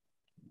seeing it.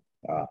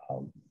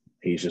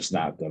 He's just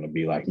not going to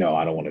be like, no,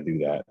 I don't want to do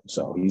that.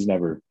 So he's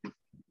never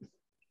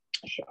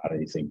shot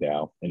anything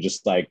down. And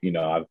just like,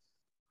 I've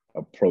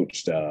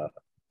approached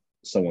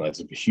someone that's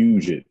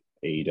huge at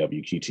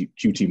AEW,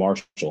 QT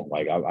Marshall.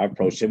 Like I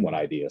approached him with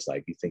ideas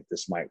like, you think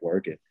this might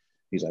work? And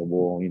he's like,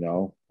 well,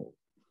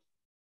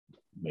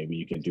 maybe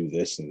you can do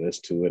this and this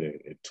to it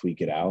and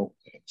tweak it out.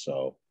 And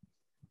so,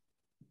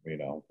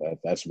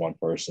 that's one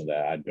person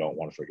that I don't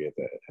want to forget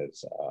that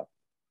has,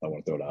 I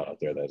want to throw that out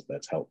there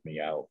that's helped me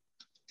out,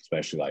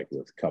 especially like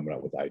with coming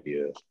up with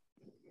ideas.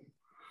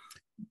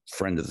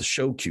 Friend of the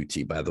show,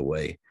 QT, by the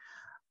way.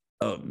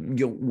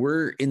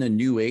 We're in a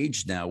new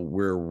age now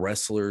where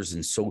wrestlers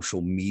and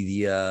social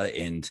media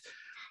and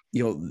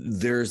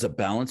there's a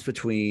balance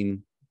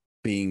between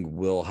being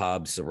Will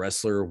Hobbs, the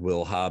wrestler,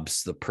 Will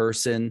Hobbs, the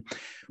person.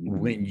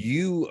 When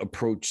you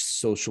approach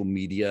social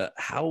media,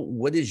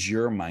 what is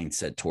your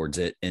mindset towards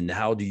it, and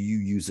how do you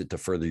use it to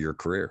further your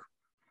career?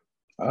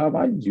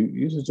 I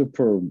use it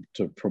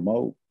to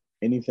promote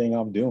anything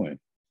I'm doing.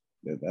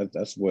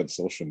 That's what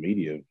social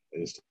media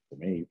is to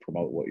me.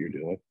 Promote what you're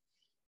doing.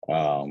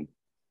 I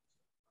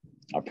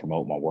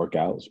promote my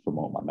workouts,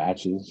 promote my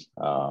matches.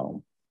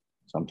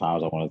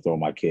 Sometimes I want to throw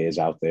my kids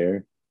out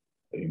there,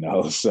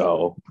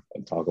 so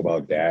and talk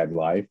about dad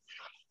life.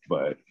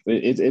 But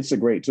it's a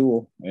great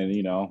tool,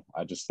 and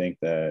I just think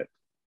that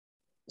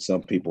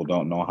some people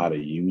don't know how to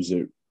use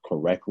it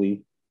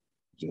correctly.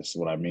 Just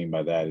what I mean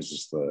by that is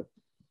just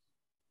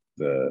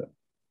the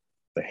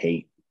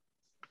hate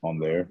on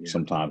there. Yeah.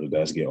 Sometimes it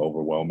does get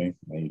overwhelming,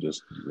 and you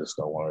just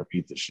don't want to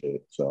repeat the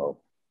shit. So,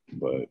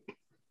 but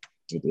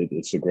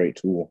it's a great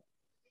tool.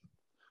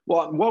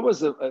 Well, what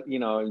was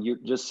you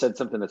just said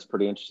something that's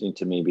pretty interesting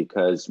to me,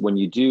 because when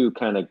you do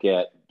kind of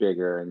get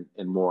bigger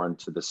and more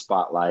into the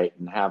spotlight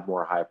and have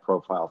more high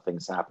profile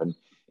things happen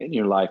in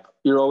your life,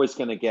 you're always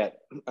going to get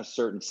a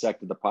certain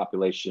sect of the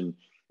population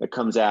that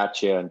comes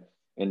at you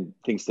and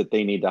thinks that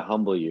they need to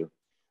humble you.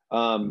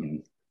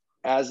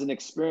 As an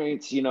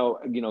experience,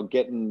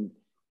 getting,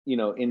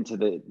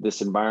 into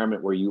this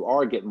environment where you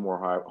are getting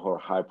more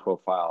high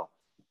profile,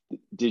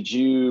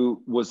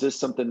 was this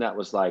something that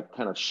was like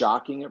kind of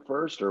shocking at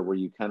first, or were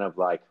you kind of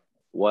like,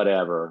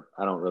 whatever,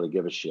 I don't really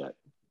give a shit?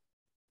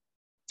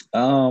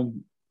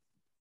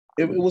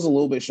 It was a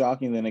little bit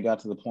shocking. Then it got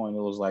to the point,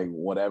 it was like,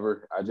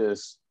 whatever.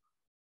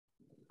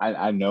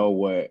 I know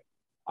what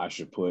I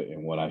should put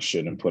and what I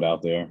shouldn't put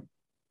out there.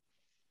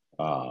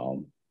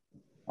 I'm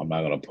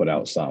not going to put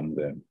out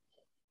something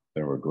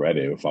then regret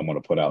it. If I'm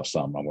going to put out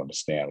something, I'm going to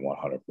stand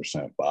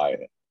 100% by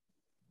it.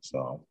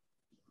 So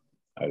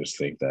I just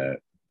think that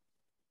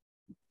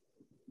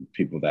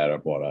people that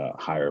are on a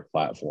higher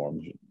platform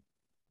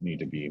need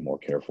to be more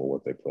careful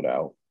what they put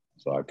out.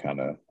 So I kind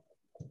of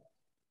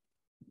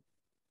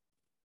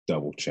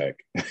double check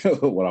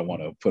what I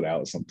want to put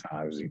out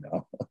sometimes,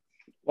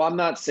 Well, I'm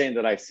not saying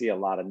that I see a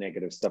lot of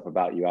negative stuff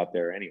about you out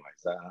there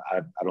anyways.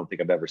 I don't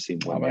think I've ever seen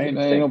one. Ain't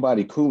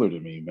nobody cooler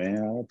than me, man. I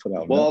don't put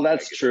out. Well,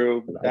 that's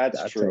true.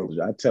 That's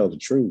true. I tell the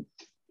truth.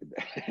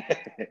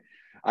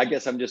 I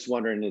guess I'm just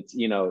wondering, it's,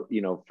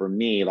 for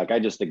me, like, I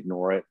just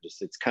ignore it.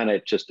 It's kind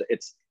of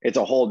it's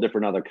a whole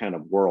different other kind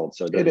of world.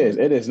 So it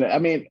is. I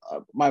mean,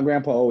 my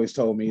grandpa always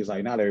told me, he's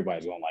like, not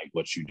everybody's going to like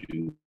what you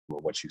do or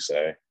what you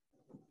say.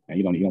 And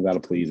you don't got to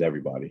please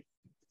everybody.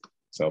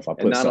 So if I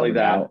put something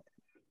out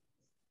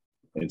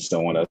and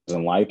someone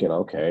doesn't like it,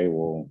 okay,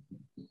 well,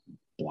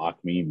 block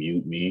me,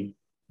 mute me,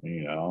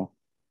 Well,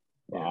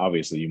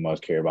 obviously you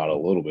must care about it a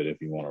little bit if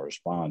you want to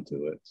respond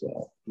to it.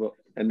 So, well,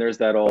 and there's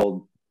that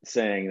old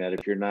saying that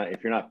if you're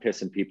not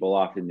pissing people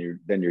off,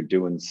 then you're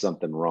doing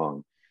something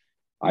wrong.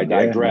 I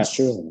digress. That's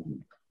true.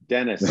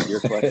 Dennis,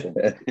 your question.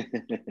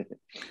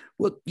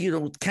 Well,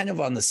 kind of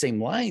on the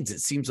same lines, it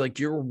seems like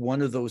you're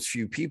one of those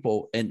few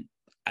people, and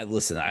I'm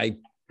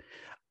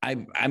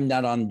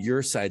not on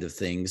your side of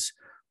things,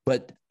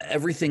 but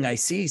everything I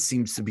see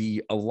seems to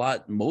be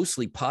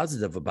mostly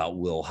positive about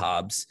Will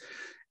Hobbs.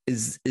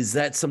 Is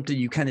that something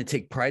you kind of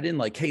take pride in?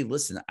 Like, hey,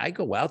 listen, I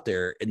go out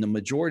there, and the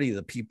majority of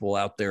the people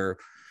out there,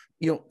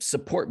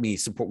 support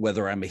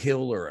whether I'm a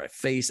heel or a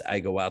face.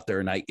 I go out there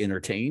and I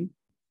entertain.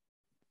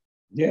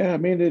 Yeah, I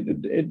mean,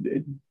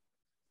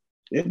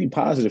 any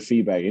positive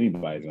feedback,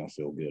 anybody's gonna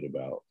feel good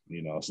about.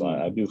 So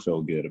I do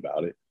feel good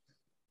about it.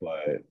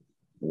 But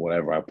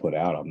whatever I put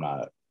out, I'm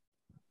not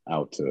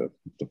out to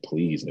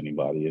please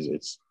anybody.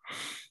 It's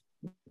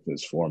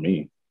for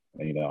me.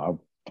 I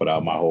put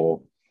out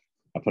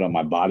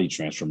my body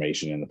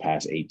transformation in the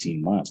past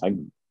 18 months. I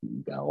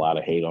got a lot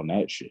of hate on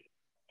that shit.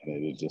 And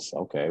it was just,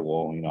 okay,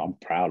 well, I'm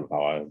proud of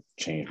how I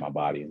changed my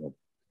body in the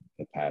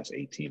past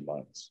 18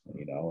 months,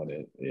 and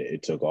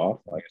it took off.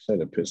 Like I said,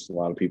 it pissed a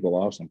lot of people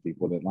off. Some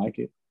people didn't like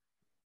it.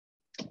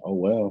 Oh,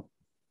 well.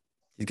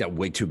 He's got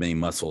way too many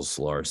muscles,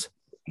 Lars.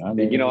 I'm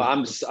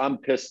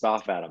pissed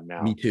off at him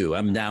now. Me too.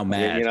 I'm now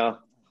mad. Now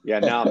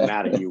I'm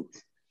mad at you.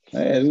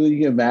 Hey, you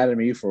get mad at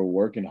me for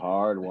working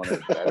hard,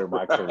 wanting to better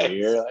my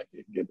career. Like,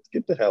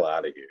 get the hell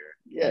out of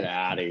here. Get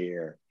out of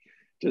here.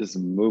 Just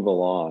move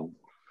along.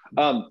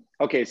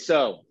 Okay,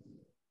 so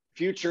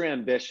future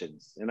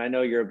ambitions, and I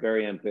know you're a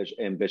very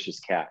ambitious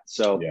cat.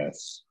 So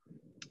yes,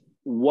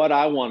 what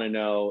I want to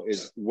know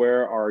is,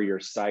 where are your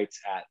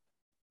sights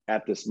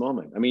at this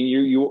moment? I mean,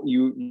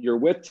 you're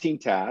with Team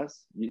Taz.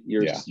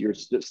 You're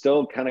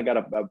still kind of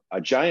got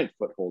a giant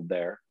foothold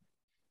there.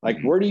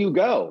 Like, where do you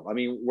go? I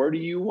mean, where do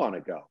you want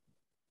to go?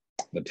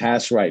 The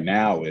task right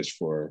now is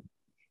for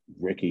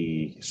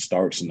Ricky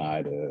Starks and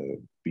I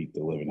to beat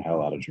the living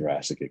hell out of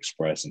Jurassic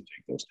Express and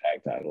take those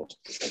tag titles.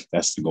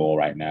 That's the goal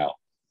right now.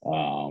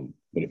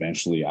 But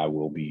eventually I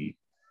will be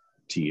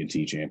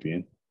TNT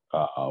champion.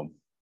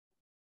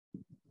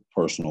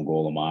 Personal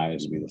goal of mine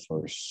is to be the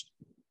first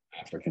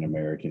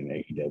African-American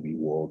AEW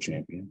world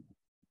champion.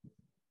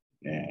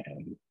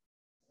 And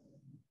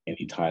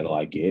any title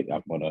I get,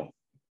 I know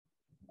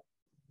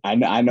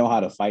how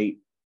to fight,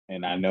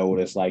 and I know what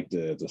it's like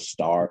to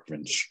starve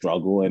and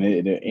struggle. And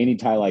any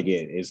title I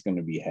get, it's going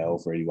to be hell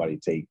for anybody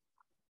to take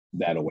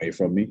that away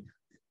from me.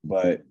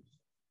 But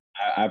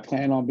I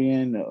plan on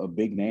being a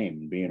big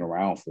name, being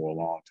around for a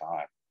long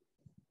time.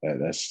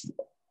 That's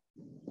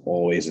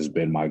always has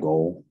been my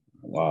goal.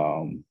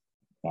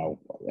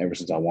 Ever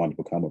since I wanted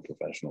to become a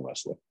professional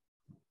wrestler,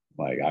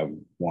 like I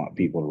want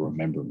people to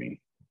remember me.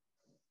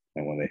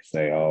 And when they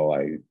say, "Oh,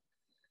 like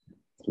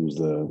who's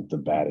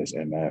the baddest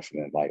MF,"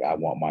 and then, like I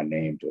want my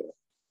name to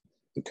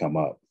come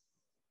up.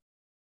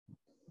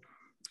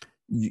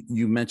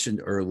 You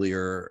mentioned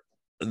earlier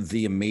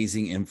the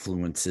amazing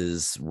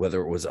influences,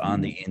 whether it was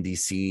on the indie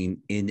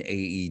scene, in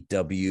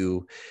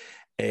AEW,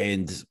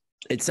 and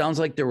it sounds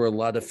like there were a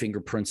lot of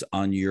fingerprints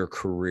on your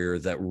career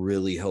that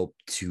really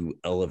helped to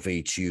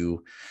elevate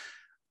you.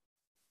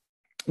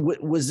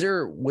 Was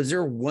there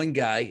one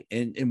guy,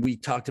 and we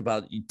talked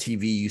about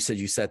TV, you said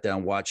you sat down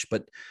and watched,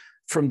 but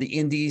from the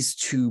indies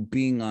to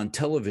being on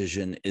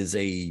television is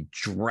a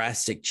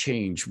drastic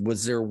change.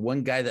 Was there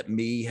one guy that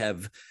may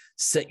have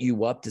set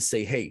you up to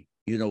say, hey,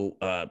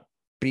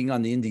 being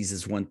on the indies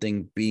is one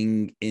thing,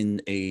 being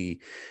in a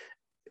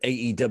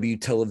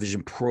AEW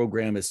television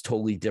program is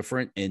totally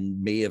different,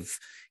 and may have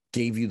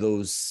gave you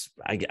those,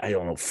 I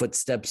don't know,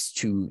 footsteps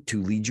to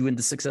lead you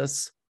into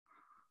success?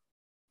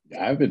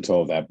 I've been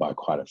told that by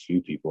quite a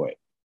few people.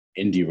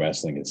 Indie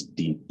wrestling is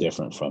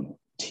different from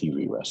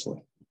TV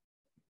wrestling.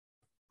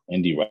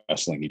 Indie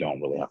wrestling, you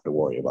don't really have to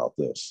worry about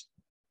this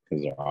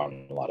because there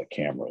aren't a lot of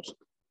cameras.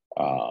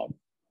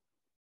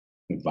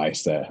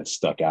 Advice that has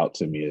stuck out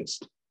to me is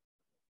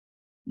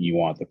you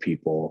want the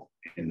people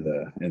in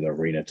the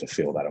arena to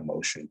feel that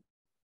emotion,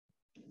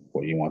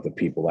 or you want the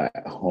people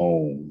at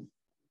home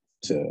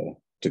to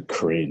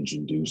cringe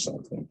and do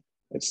something.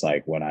 It's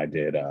like when I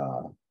did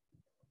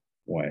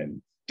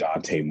when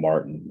Dante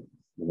Martin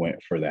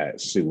went for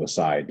that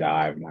suicide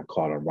dive and I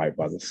caught him right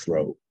by the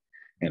throat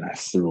and I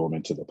threw him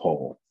into the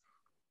pole.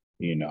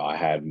 I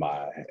had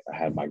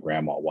my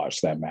grandma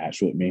watch that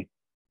match with me,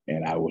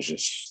 and I was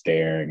just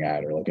staring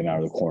at her, looking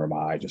out of the corner of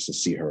my eye just to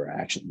see her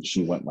reaction.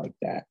 She went like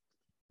that.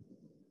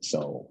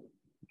 So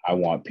I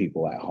want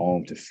people at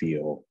home to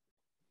feel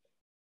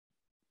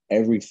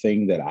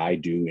everything that I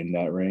do in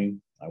that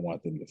ring. I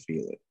want them to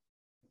feel it.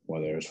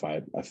 Whether it's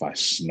if I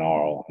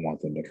snarl, I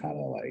want them to kind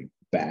of like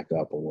back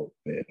up a little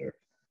bit, or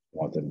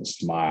want them to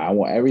smile. I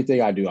want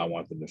everything I do, I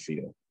want them to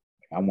feel.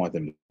 I want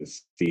them to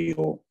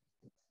feel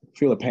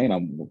the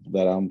pain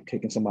that I'm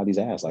kicking somebody's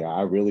ass. Like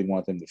I really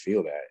want them to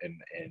feel that, and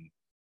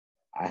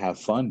I have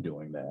fun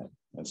doing that.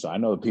 And so I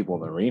know the people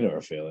in the arena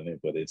are feeling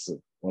it, but it's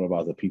what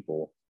about the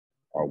people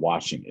are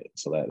watching it?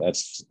 So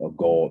that's a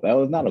goal. That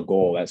was not a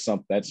goal. That's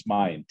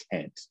my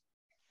intent,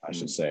 I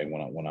should say,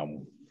 when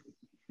I'm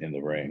in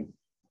the ring.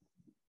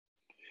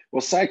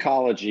 Well,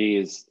 psychology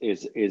is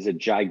a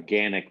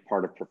gigantic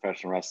part of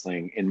professional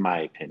wrestling, in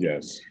my opinion.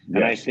 Yes.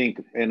 And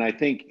I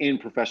think in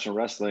professional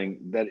wrestling,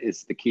 that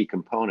is the key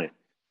component.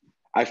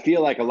 I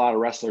feel like a lot of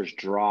wrestlers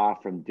draw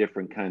from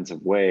different kinds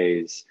of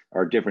ways,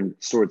 or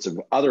different sorts of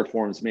other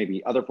forms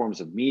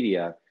of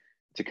media,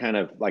 to kind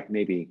of like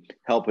maybe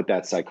help with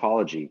that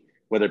psychology,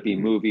 whether it be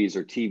movies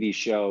or TV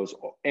shows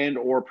or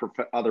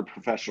other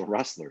professional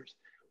wrestlers.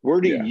 Where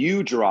do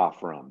you draw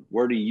from?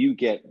 Where do you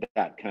get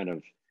that kind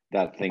of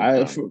that thing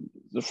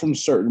from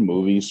certain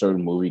movies,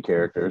 certain movie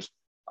characters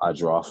I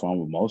draw from,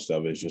 but most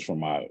of it is just from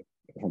my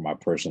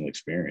personal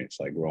experience,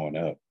 like growing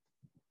up.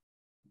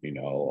 A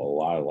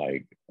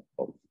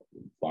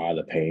lot of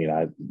the pain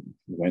I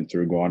went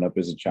through growing up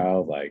as a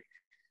child, like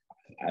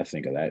I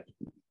think of that.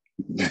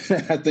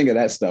 I think of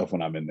that stuff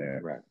when I'm in there.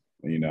 Right.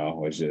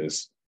 It's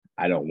just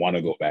I don't want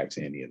to go back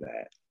to any of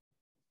that,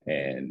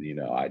 and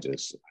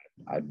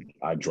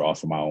I draw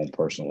from my own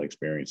personal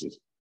experiences.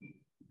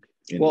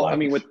 Well, life. I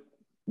mean,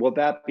 with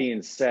that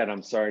being said,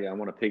 I'm sorry, I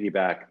want to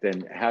piggyback.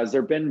 Then, has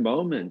there been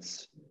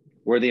moments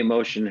where the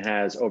emotion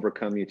has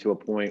overcome you to a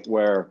point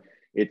where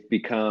it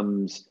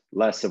becomes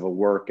less of a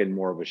work and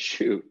more of a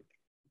shoot?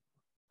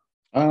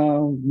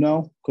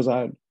 No, because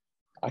I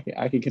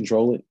can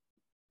control it.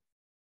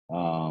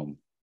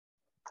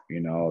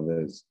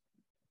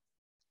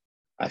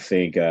 I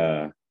think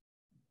I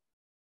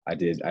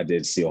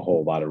did see a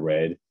whole lot of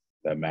red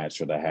that match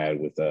that I had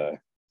with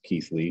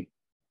Keith Lee,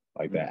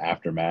 like that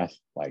aftermath.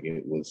 Like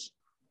it was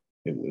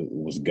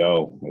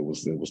go. It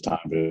was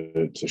time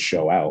to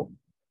show out,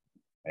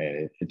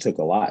 and it took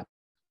a lot to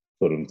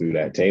put him through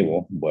that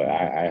table. But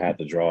I had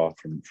to draw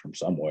from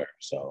somewhere.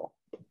 So,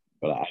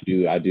 but I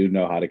do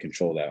know how to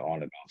control that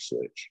on and off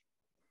switch.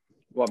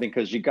 Well,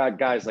 because you got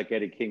guys like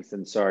Eddie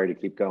Kingston. Sorry to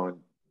keep going,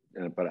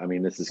 but I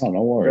mean this is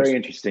no very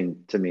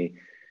interesting to me.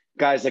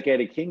 Guys like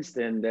Eddie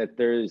Kingston, that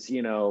there's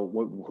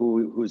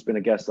who's been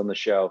a guest on the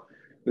show,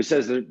 who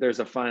says that there's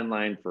a fine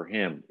line for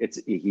him.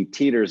 He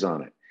teeters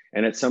on it.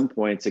 And at some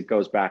points it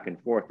goes back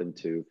and forth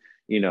into,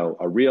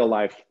 a real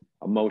life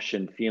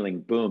emotion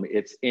feeling, boom,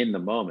 it's in the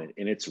moment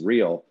and it's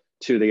real,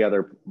 to the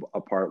other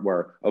part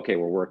where, okay,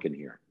 we're working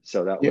here.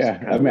 So that was Yeah,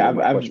 kind I of mean, where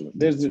my question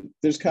was.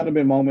 there's kind of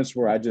been moments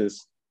where I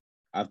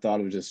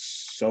thought of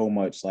just so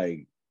much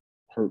like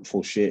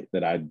hurtful shit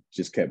that I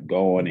just kept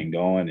going and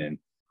going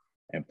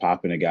and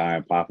popping a guy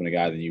and popping a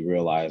guy. Then you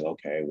realize,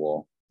 okay,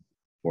 well,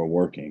 we're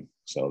working.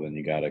 So then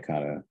you got to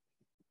kind of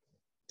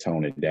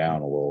tone it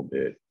down a little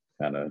bit,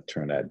 kind of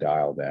turn that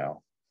dial down.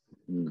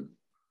 Mm.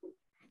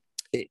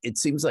 It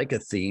seems like a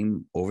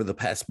theme over the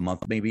past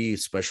month, maybe,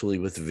 especially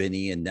with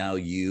Vinny and now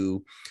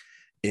you,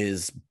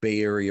 is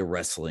Bay Area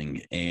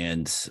wrestling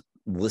and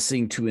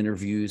listening to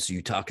interviews,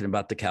 you talking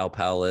about the Cow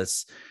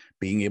Palace,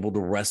 being able to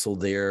wrestle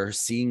there,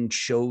 seeing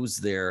shows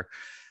there.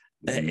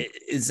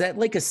 Is that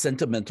like a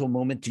sentimental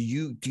moment? Do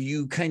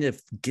you kind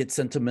of get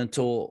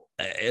sentimental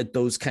at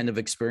those kind of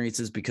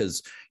experiences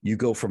because you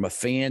go from a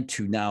fan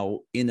to now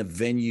in a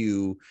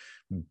venue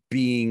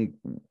being,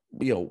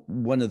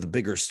 one of the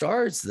bigger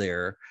stars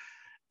there,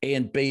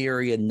 and Bay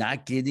Area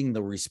not getting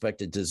the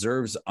respect it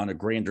deserves on a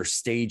grander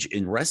stage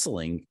in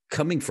wrestling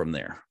coming from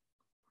there?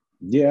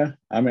 Yeah,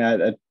 I mean,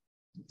 I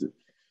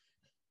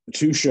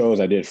 2 shows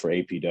I did for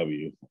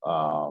APW.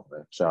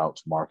 Shout out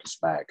to Marcus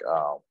Mack.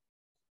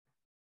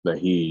 That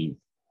he,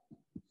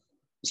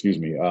 excuse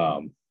me,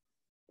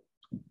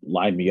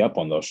 lined me up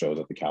on those shows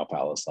at the Cow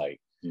Palace. Like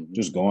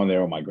just going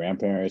there with my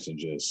grandparents and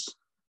just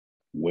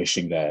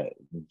wishing that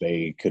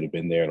they could have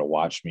been there to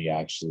watch me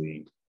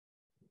actually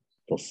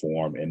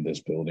perform in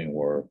this building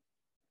where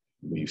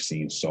we've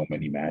seen so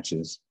many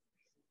matches.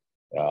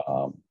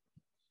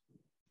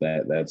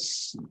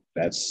 That's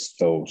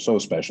so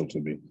special to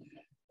me,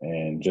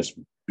 and just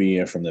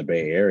being from the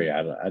Bay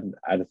Area,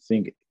 I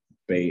think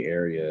Bay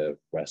Area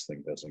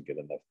wrestling doesn't get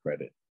enough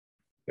credit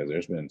because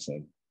there's been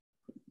some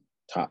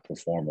top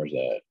performers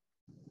that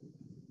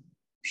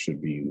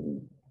should be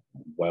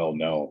well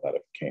known that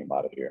have came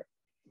out of here.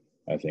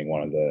 I think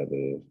one of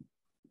the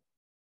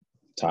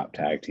top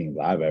tag teams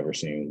I've ever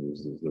seen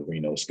was the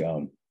Reno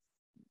Scum.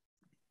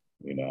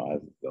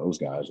 Those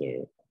guys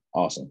are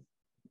awesome.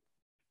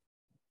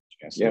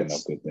 Can't say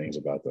enough good things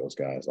about those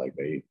guys. Like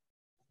they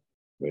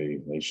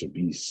should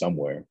be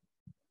somewhere.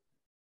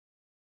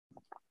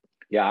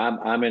 Yeah,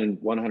 I'm in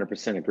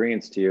 100%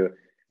 agreement to you.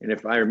 And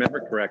if I remember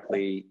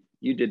correctly,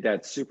 you did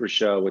that super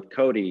show with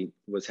Cody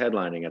was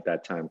headlining at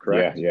that time,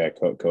 correct? Yeah.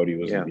 Cody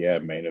was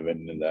main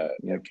event in that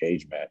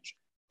cage match.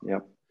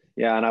 Yep.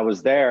 Yeah, and I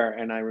was there,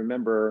 and I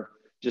remember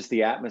just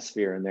the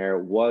atmosphere in there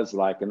was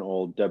like an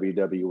old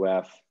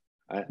WWF,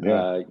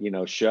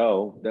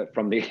 show that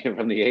from the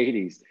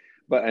 '80s.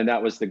 And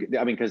that was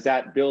because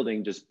that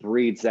building just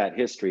breeds that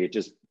history.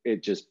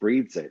 It just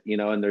breathes it,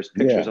 And there's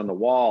pictures on the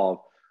wall of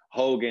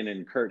Hogan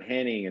and Kurt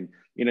Hennig, and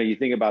you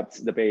think about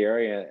the Bay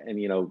Area,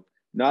 and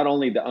not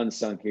only the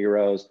unsung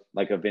heroes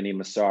like a Vinny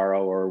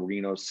Massaro or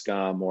Reno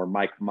Scum or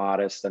Mike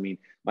Modest. I mean,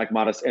 Mike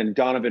Modest and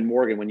Donovan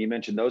Morgan. When you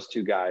mentioned those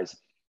two guys,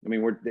 I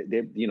mean,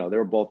 they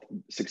were both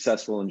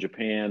successful in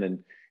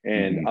Japan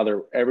and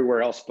other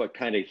everywhere else, but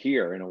kind of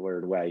here in a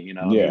weird way.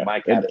 Yeah, I mean,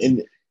 Mike had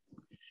it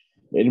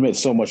meant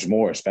so much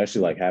more,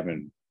 especially like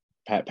having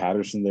Pat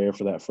Patterson there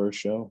for that first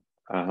show.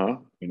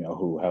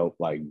 Who helped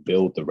like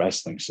build the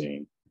wrestling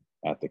scene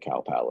at the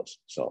Cow Palace.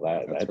 So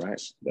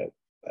that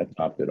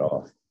topped it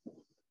off.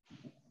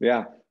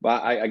 Yeah,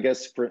 but I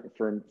guess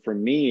for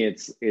me,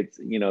 it's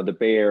the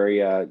Bay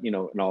Area,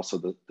 and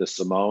also the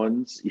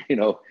Samoans,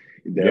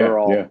 they're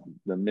all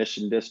the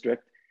Mission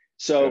District.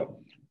 So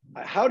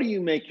how do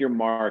you make your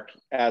mark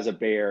as a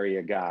Bay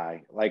Area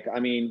guy? Like, I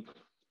mean,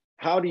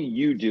 how do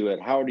you do it?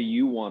 How do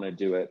you want to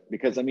do it?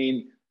 Because I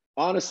mean,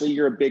 honestly,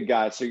 you're a big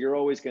guy, so you're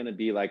always going to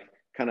be like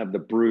kind of the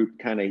brute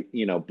kind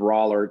of,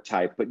 brawler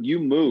type, but you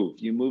move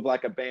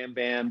like a Bam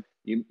Bam.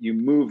 You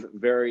move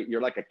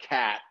you're like a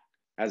cat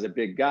as a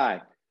big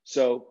guy.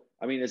 So,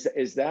 I mean,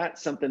 is that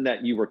something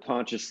that you were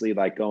consciously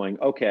like going,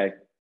 okay,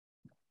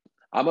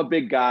 I'm a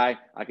big guy,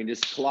 I can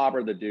just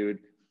clobber the dude,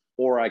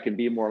 or I can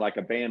be more like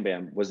a Bam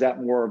Bam? Was that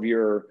more of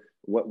your,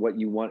 what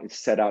you want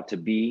set out to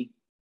be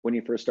when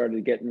you first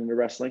started getting into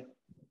wrestling?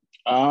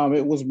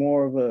 It was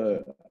more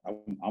of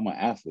I'm an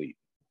athlete.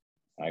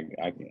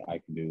 I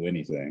can do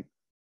anything.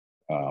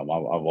 I've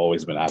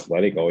always been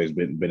athletic, always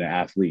been an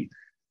athlete.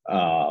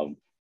 I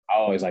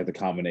always like the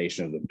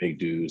combination of the big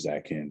dudes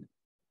that can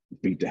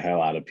beat the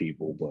hell out of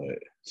people, but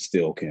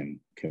still can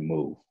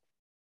move.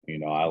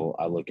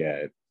 I look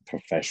at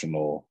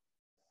professional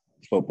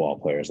football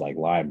players like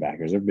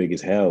linebackers. They're big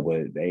as hell,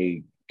 but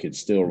they could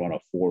still run a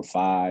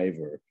 4.5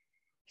 or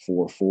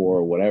 4.4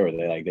 or whatever.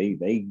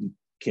 They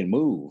can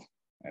move,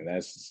 and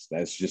that's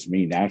just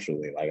me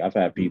naturally. Like I've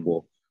had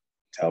people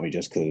tell me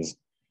just because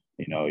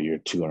you're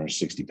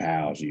 260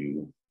 pounds,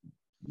 you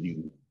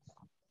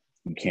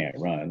can't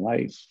run.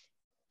 Like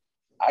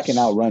I can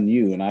outrun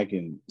you, and I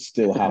can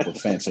still hop a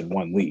fence in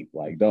one leap.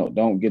 Like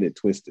don't get it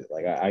twisted.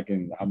 Like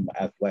I'm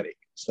athletic,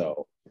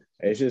 so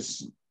it's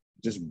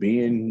just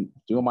doing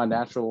my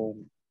natural,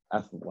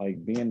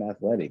 like being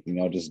athletic.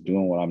 Just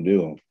doing what I'm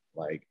doing.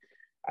 Like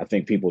I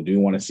think people do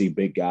want to see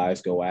big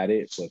guys go at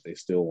it, but they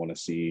still want to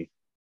see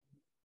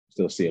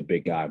a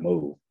big guy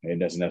move. It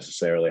doesn't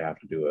necessarily have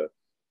to do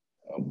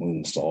a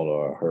moonsault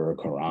or a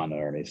hurricanrana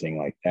or anything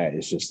like that.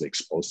 It's just the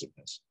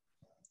explosiveness.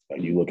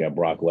 Like you look at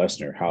Brock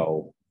Lesnar,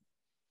 how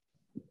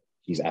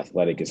he's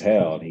athletic as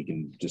hell and he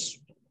can just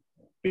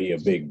be a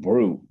big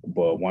brute.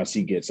 But once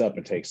he gets up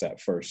and takes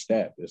that first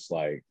step, it's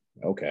like,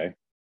 okay,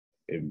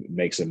 it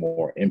makes it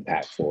more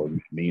impactful.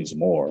 It means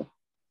more.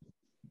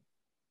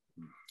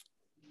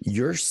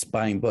 Your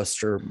spine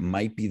buster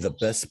might be the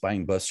best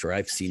spine buster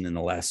I've seen in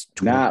the last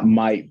 20 Not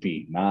might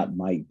be.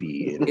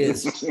 It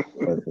is.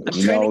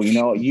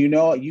 You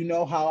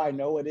know how I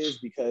know it is,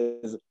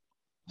 because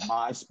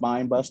my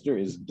spine buster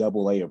is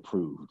AA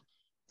approved.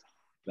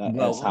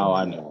 That's how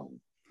I know.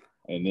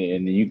 And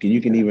you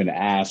can even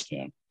ask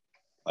him.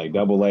 Like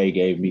AA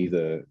gave me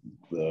the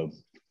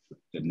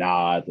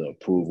nod, the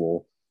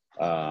approval.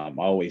 I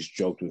always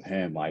joked with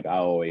him, like I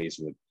always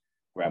would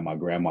grab my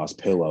grandma's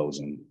pillows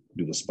and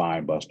do the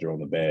spine buster on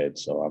the bed.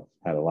 So I've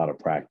had a lot of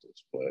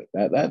practice, but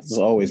that's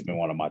always been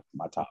one of my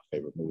top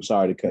favorite moves.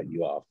 Sorry to cut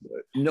you off,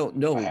 but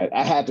no,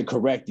 I had to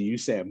correct you. You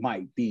said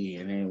might be,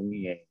 and then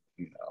we ain't,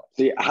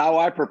 See, how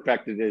I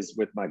perfected is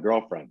with my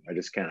girlfriend. I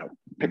just kind of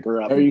pick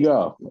her up. There you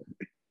go.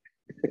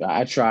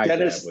 I tried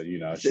Dennis, that, but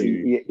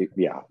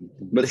yeah.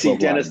 But see,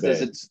 Dennis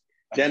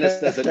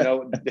doesn't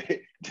know.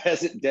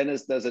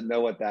 Dennis doesn't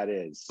know what that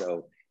is,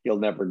 so he'll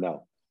never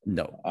know.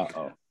 No.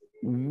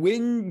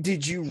 When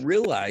did you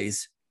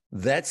realize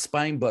that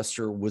spine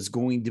buster was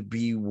going to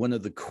be one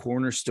of the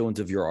cornerstones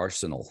of your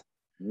arsenal?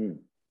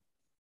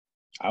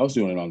 I was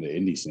doing it on the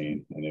indie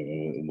scene, and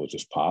it was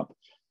just pop.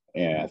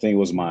 And I think it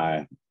was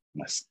my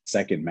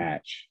second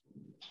match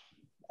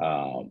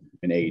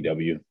in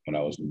AEW when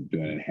I was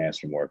doing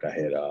enhancement work. I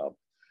had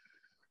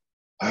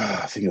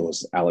I think it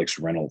was Alex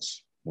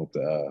Reynolds with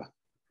the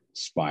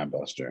spine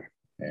buster,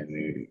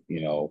 and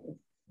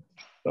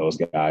those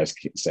guys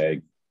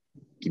said,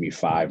 give me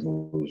 5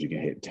 moves you can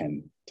hit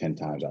 10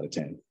 times out of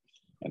 10.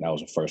 And that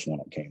was the first one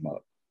that came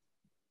up.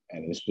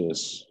 And it's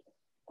just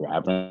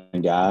grabbing a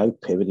guy,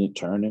 pivoting,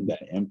 turning,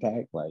 that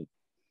impact. Like,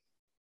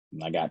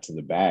 when I got to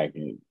the back,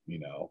 and,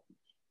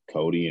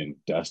 Cody and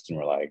Dustin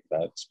were like,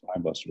 that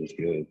spine buster was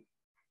good.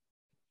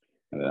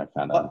 And then I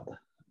kind of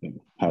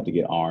had to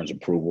get Arn's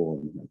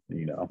approval,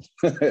 and,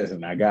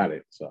 and I got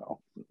it. So.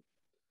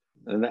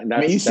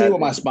 You see what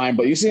my spine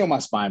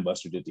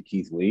buster did to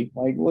Keith Lee.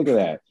 Like, look at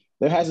that.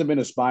 There hasn't been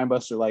a spine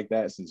buster like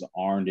that since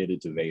Arn did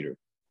it to Vader.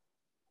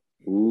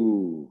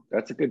 Ooh,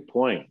 that's a good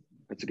point.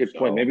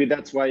 Maybe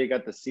that's why you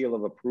got the seal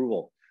of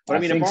approval. But I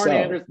mean,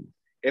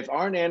 if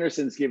Arn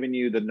Anderson's giving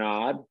you the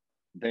nod,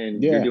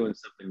 then you're doing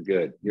something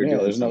good.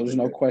 There's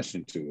no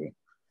question to it.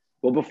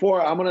 Well,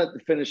 before I'm going to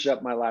finish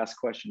up my last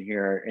question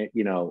here,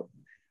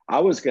 I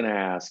was going to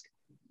ask,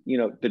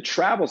 the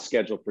travel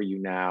schedule for you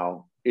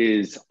now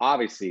is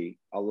obviously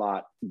a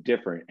lot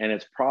different, and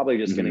it's probably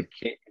just going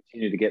to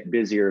continue to get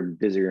busier and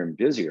busier and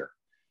busier.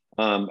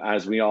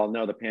 As we all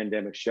know, the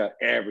pandemic shut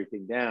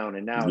everything down,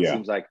 and now it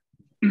seems like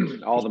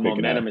all the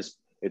momentum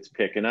it's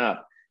picking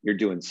up. You're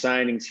doing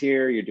signings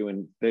here, you're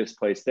doing this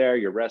place there,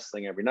 you're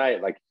wrestling every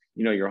night, like,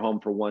 you're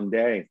home for one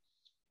day.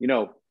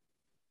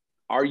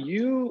 Are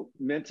you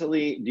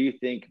mentally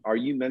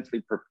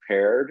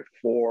prepared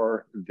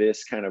for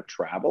this kind of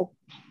travel?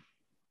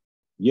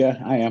 Yeah,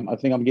 I am. I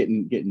think I'm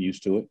getting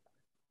used to it.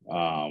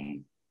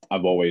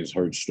 I've always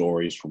heard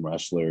stories from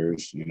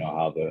wrestlers,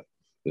 how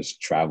this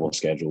travel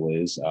schedule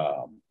is.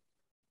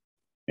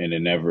 And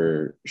it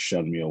never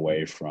shunned me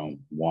away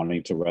from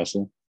wanting to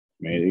wrestle.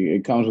 I mean,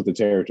 it comes with the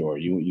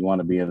territory. You want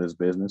to be in this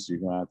business, you're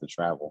going to have to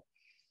travel.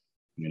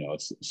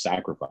 It's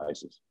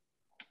sacrifices.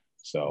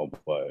 So,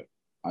 but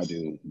I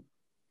do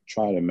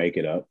try to make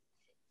it up,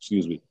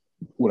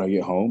 when I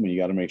get home, and you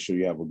got to make sure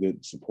you have a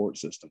good support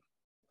system.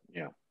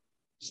 Yeah.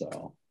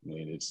 So, I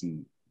mean, it's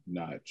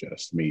not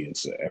just me,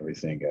 it's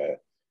everything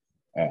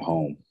at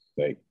home,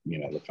 that,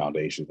 the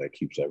foundation that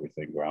keeps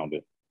everything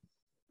grounded.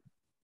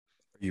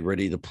 Are you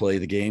ready to play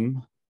the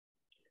game?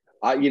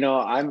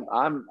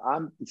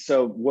 I'm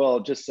so, well,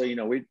 just so you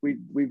know,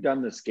 we've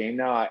done this game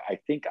now. I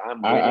think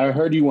I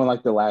heard you won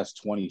like the last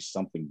 20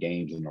 something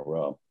games in a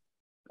row.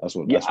 That's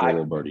what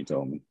little birdie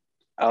told me.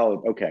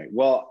 Oh, okay.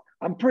 Well,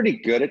 I'm pretty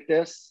good at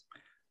this.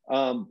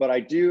 But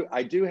I do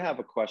have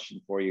a question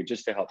for you,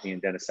 just to help me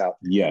and Dennis out.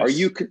 Yes.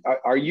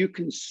 Are you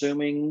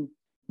consuming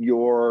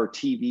your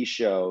TV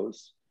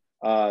shows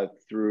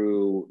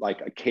through like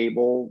a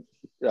cable,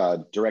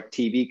 direct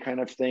TV kind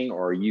of thing,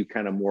 or are you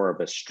kind of more of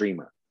a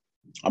streamer?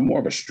 I'm more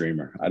of a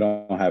streamer. I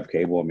don't have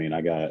cable. I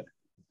mean,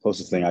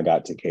 closest thing I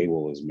got to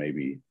cable is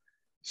maybe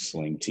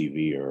Sling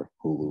TV or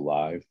Hulu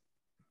Live.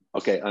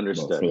 Okay,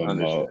 understood.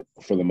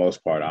 For the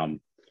most part, I'm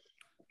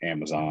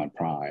Amazon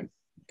Prime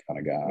kind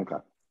of guy.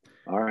 Okay.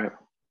 All right.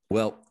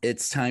 Well,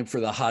 it's time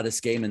for the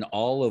hottest game in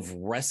all of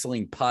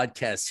wrestling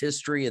podcast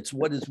history. It's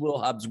What Is Will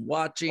Hobbs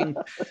Watching?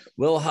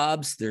 Will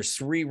Hobbs, there's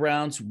 3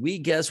 rounds. We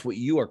guess what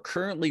you are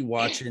currently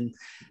watching.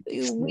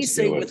 We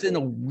say within a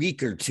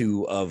week or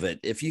two of it.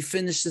 If you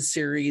finish the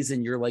series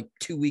and you're like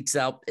 2 weeks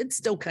out, it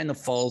still kind of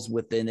falls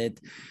within it.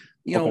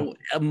 you know,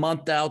 a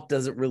month out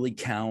doesn't really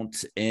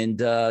count. And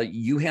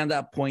you hand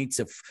out points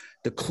if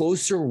the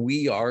closer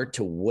we are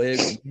to what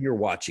you're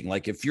watching.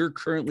 Like if you're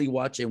currently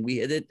watching, we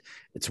hit it,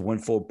 it's 1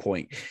 full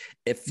point.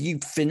 If you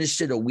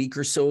finished it a week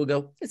or so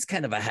ago, it's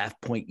kind of a half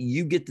point.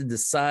 You get to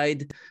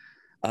decide.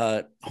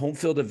 Home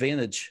field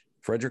advantage.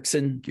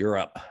 Fredrickson, you're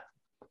up.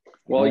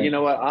 Well, you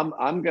know what?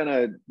 I'm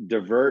gonna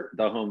divert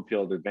the home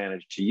field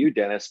advantage to you,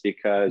 Dennis,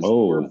 because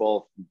we're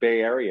both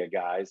Bay Area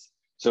guys.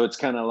 So it's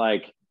kind of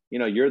like, you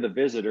know, you're the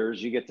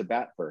visitors, you get to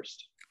bat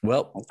first.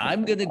 Well,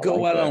 I'm going to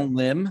go out on a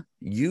limb.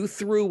 You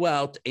threw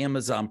out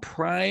Amazon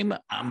Prime.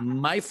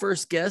 My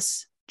first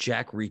guess,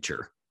 Jack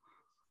Reacher.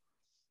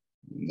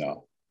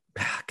 No.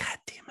 God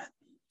damn it.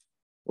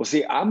 Well,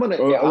 see, I'm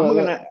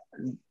gonna.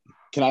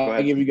 Can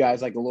I give you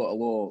guys like a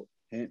little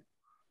hint?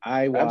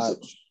 I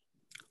watch.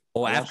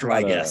 After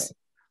I guess.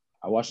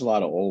 I watch a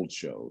lot of old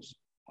shows.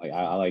 Like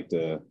I like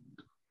to.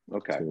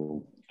 Okay.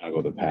 I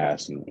go to the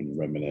past and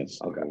reminisce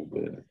a little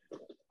bit.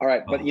 All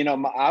right, but you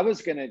know, I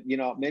was gonna, you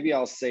know, maybe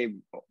I'll say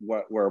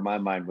where my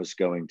mind was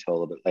going till a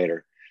little bit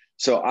later.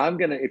 So I'm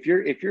gonna, if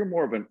you're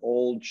more of an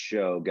old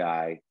show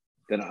guy,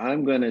 then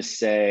I'm gonna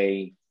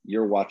say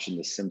you're watching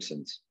The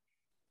Simpsons.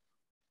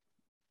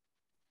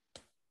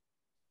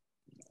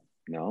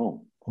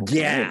 No. Okay.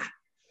 Yeah.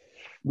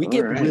 We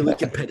get really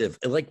competitive.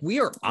 Like we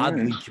are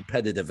oddly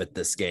competitive at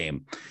this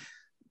game.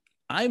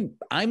 I'm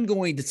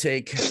going to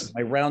take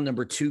my round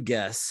number 2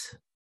 guess.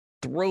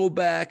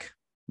 Throwback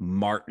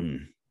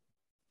Martin.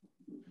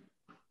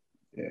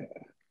 Yeah.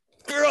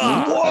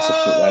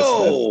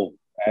 Whoa!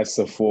 That's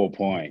a full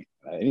point.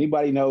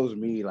 Anybody knows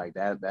me like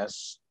that.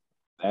 That's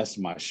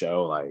my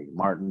show. Like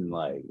Martin,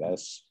 like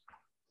that's.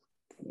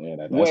 Yeah,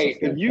 that's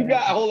wait, you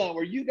got hold on.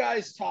 Were you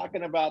guys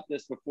talking about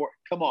this before?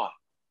 Come on,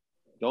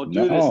 don't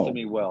do this to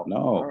me, Will. No,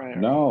 all right.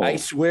 I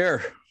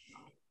swear.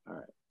 All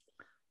right,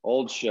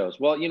 old shows.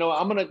 Well, you know,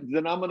 I'm gonna.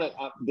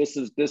 This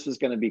is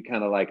gonna be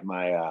kind of like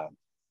my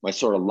my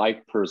sort of life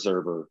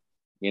preserver.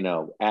 You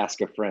know,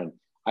 ask a friend.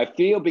 I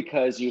feel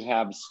because you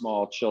have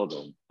small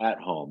children at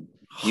home,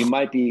 you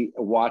might be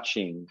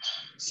watching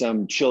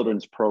some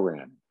children's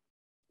program.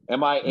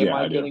 Am I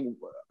getting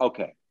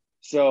okay?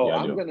 So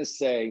I'm going to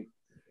say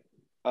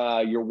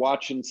you're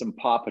watching some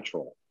Paw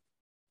Patrol.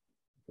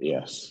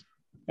 Yes,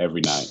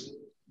 every night.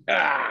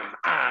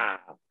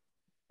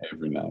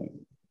 Every night.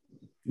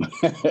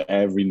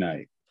 Every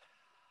night.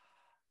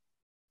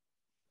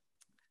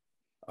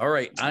 All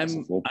right,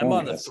 I'm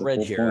on the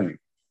thread here. Point.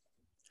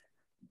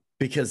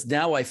 Because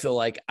now I feel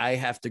like I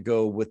have to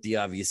go with the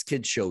obvious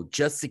kid show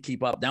just to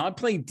keep up. Now I'm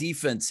playing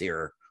defense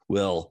here,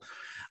 Will.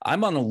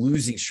 I'm on a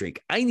losing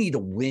streak. I need a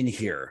win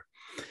here.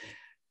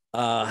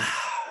 I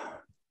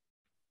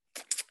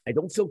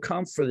don't feel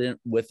confident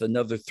with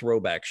another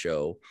throwback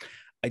show.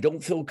 I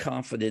don't feel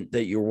confident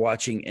that you're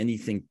watching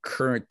anything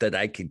current that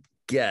I could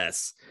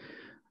guess.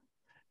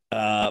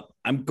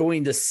 I'm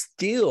going to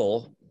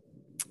steal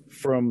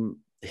from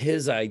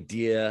his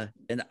idea,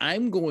 and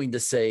I'm going to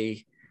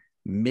say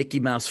Mickey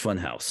Mouse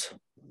Funhouse.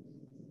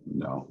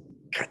 No.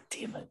 God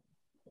damn it.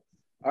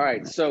 All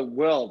right. So,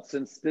 Will,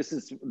 since this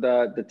is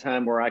the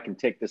time where I can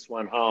take this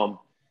one home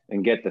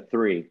and get the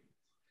 3,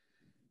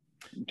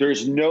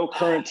 there's no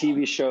current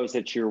TV shows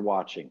that you're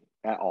watching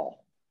at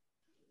all.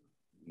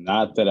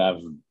 Not that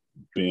I've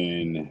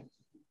been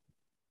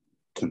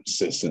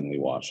consistently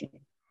watching.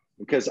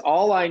 Because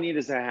all I need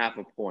is a half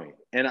a point.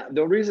 And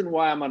the reason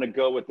why I'm going to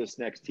go with this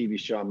next TV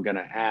show I'm going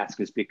to ask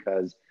is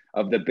because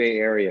of the Bay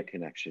Area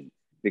connection.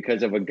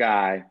 Because of a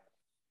guy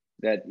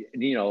that,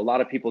 you know, a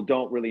lot of people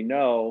don't really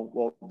know.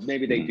 Well,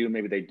 maybe they do,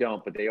 maybe they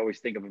don't, but they always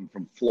think of him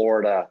from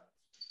Florida.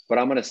 But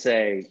I'm going to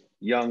say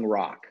Young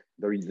Rock,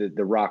 the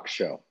Rock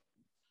Show.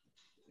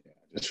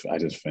 I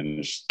just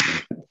finished.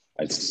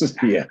 I just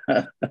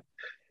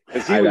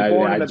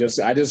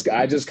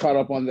caught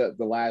up on the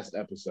last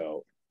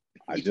episode.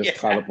 I just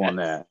caught up on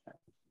that.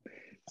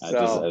 I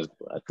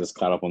just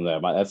caught up on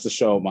that. That's the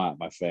show my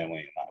family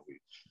and I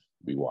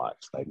we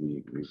watched. Like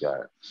we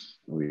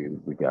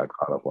got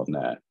caught up on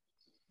that.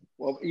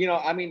 Well, you know,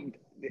 I mean,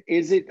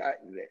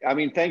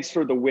 thanks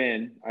for the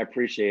win. I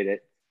appreciate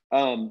it.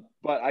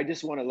 But I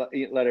just want to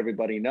let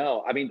everybody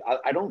know. I mean,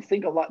 I don't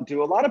think a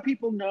lot of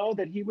people know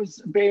that he was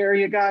a Bay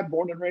Area guy,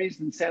 born and raised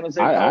in San Jose.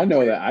 I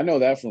know that. I know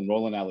that from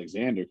Roland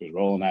Alexander, because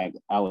Roland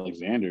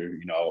Alexander,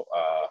 you know,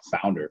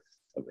 founder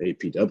of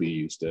APW,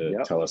 used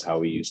to tell us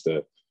how he used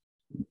to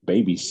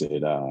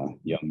babysit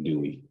young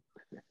Dewey.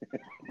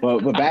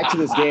 But back to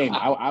this game.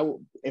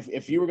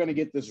 If you were going to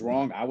get this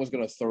wrong, I was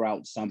going to throw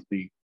out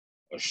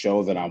a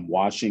show that I'm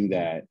watching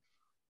that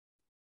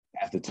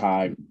at the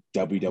time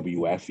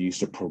WWF used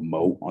to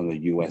promote on the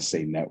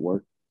USA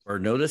Network. Or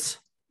Notice?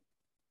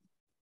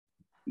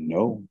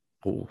 No.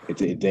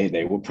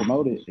 They would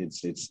promote it.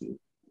 It's a lot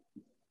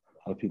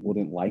of people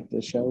didn't like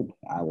the show.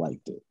 I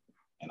liked it.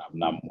 And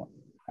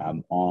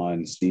I'm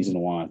on season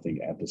 1, I think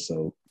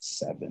episode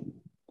 7.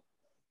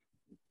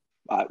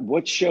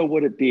 What show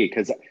would it be?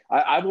 Because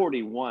I've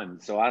already won,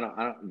 so I don't.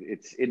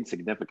 It's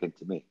insignificant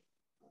to me.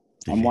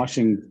 I'm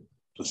watching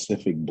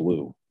Pacific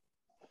Blue.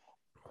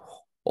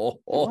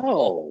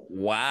 Whoa.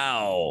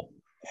 Wow.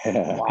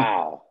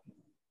 Wow.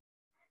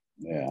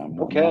 Yeah, I'm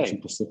Okay.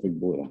 watching Pacific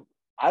Blue.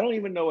 I don't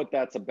even know what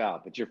that's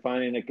about, but you're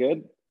finding it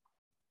good?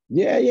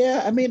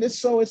 Yeah. I mean,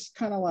 it's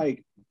kind of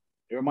like,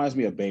 it reminds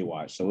me of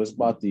Baywatch. So it's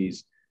about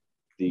these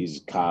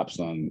cops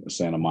on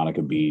Santa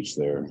Monica Beach.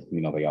 They're,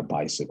 they got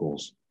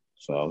bicycles.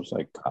 So I was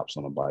like cops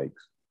on a bike.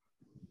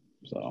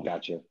 So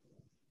Gotcha.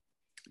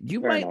 You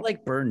might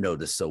like Burn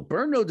Notice. So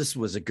Burn Notice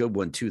was a good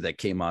one too that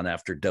came on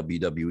after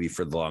WWE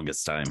for the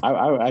longest time.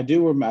 I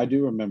do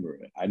remember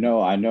it. I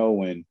know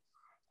when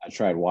I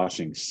tried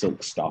washing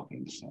silk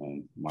stockings,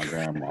 and my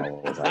grandma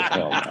was like,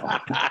 "Hell no!"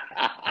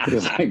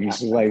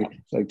 She's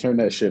like, "Turn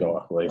that shit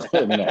off." Like,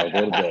 no,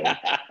 go to bed.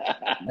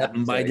 That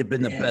might have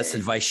been the best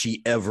advice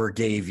she ever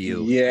gave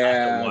you.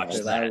 Yeah, watch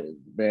that.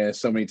 Man,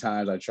 so many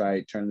times I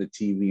tried turning the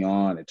TV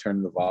on and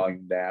turning the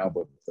volume down,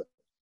 but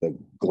the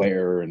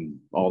glare and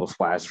all the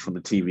flashes from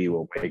the TV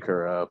will wake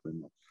her up.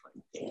 And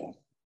damn.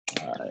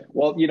 All right.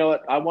 Well, you know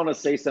what? I want to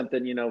say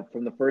something.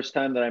 From the first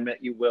time that I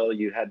met you, Will,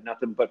 you had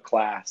nothing but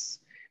class.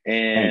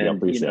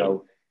 And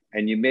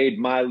and you made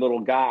my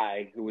little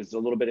guy, who was a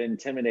little bit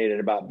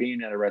intimidated about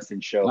being at a wrestling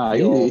show,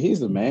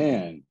 he's the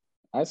man.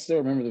 I still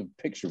remember the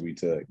picture we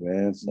took,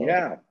 man. So.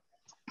 Yeah.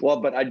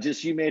 Well,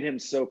 but you made him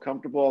so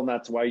comfortable, and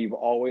that's why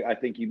I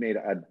think you made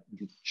a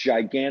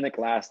gigantic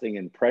lasting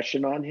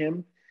impression on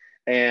him.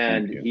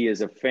 And he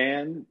is a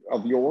fan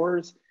of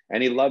yours,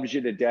 and he loves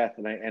you to death.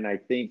 And I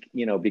think,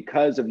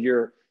 because of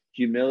your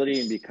humility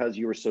and because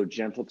you were so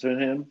gentle to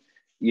him,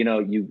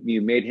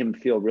 you made him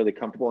feel really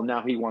comfortable, and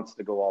now he wants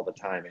to go all the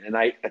time. And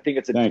I think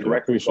it's a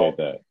direct result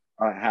that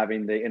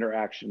having the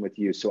interaction with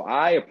you. So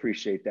I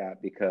appreciate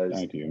that, because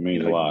thank you. It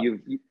means a lot.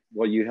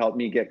 You helped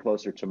me get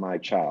closer to my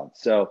child.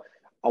 So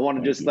I want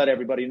to just let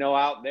everybody know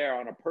out there,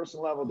 on a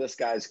personal level, this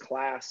guy's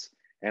class.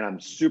 And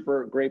I'm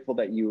super grateful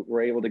that you were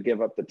able to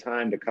give up the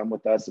time to come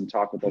with us and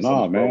talk with us.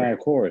 No, man, program. Of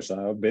course.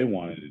 I've been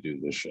wanting to do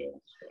this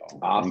show. So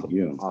awesome. Thank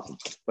you. Awesome.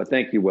 But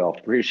thank you, Will.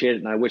 Appreciate it.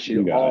 And I wish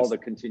you all the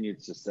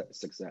continued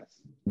success.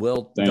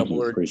 Will,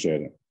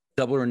 appreciate it.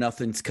 Double or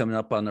Nothing's coming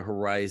up on the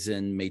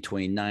horizon, May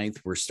 29th.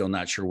 We're still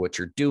not sure what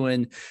you're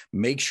doing.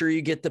 Make sure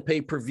you get the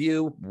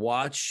pay-per-view.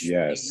 Watch.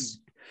 Yes.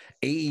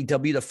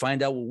 AEW to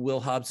find out what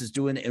Will Hobbs is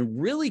doing.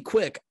 And really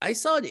quick, I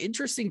saw an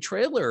interesting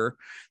trailer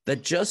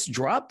that just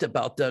dropped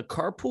about the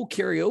carpool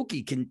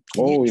karaoke. Can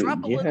you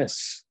drop a little?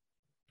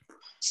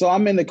 So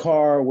I'm in the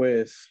car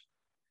with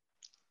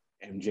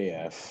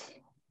MJF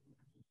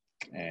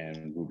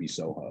and Ruby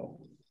Soho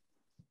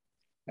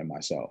and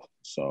myself.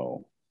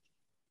 So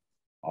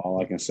all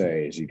I can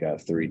say is you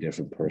got 3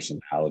 different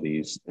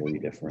personalities, 3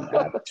 different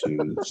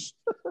attitudes.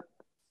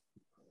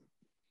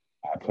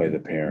 I play the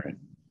parent.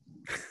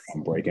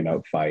 I'm breaking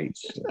up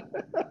fights.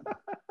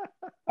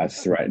 I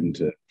threatened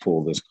to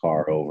pull this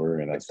car over,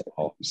 and that's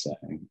all I'm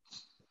saying.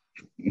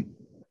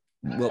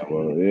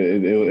 Well,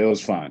 it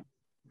was fun.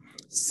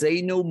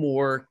 Say no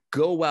more.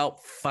 Go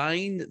out,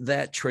 find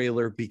that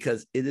trailer,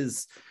 because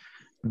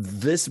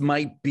this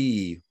might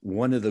be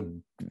one of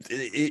the,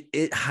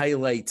 it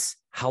highlights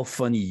how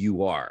funny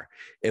you are.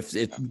 If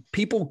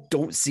people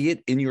don't see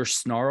it in your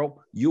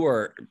snarl,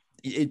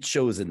 it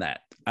shows in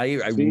that.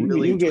 You're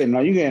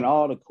getting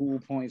all the cool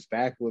points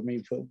back with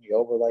me, putting me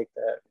over like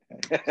that.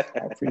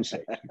 I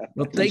appreciate you.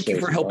 Well, thank you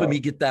for helping me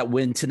get that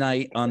win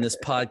tonight on this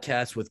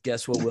podcast with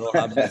Guess What, Will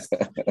Hobbs.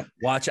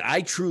 Watch.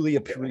 I truly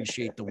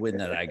appreciate the win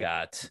that I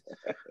got.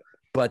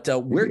 But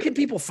where can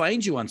people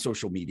find you on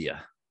social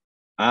media?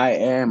 I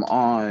am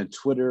on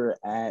Twitter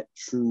at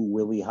True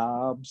Willie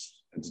Hobbs.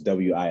 It's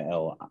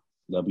WILLIE,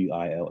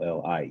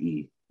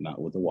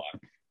 not with a Y.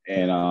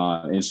 And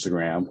on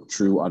Instagram,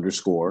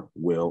 True_Will_Hobbs.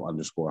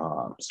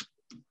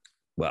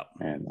 Well,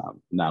 and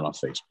I'm not on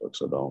Facebook,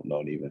 so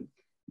don't even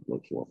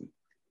look for me.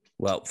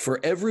 Well, for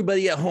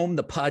everybody at home,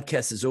 the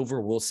podcast is over.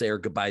 We'll say our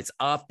goodbyes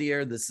off the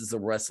air. This is a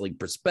wrestling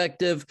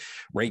perspective.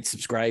 Rate,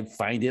 subscribe,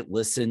 find it,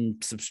 listen,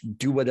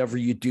 do whatever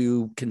you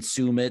do,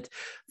 consume it.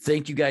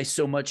 Thank you guys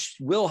so much.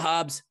 Will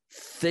Hobbs,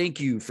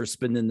 thank you for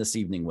spending this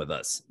evening with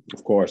us.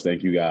 Of course.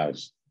 Thank you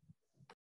guys.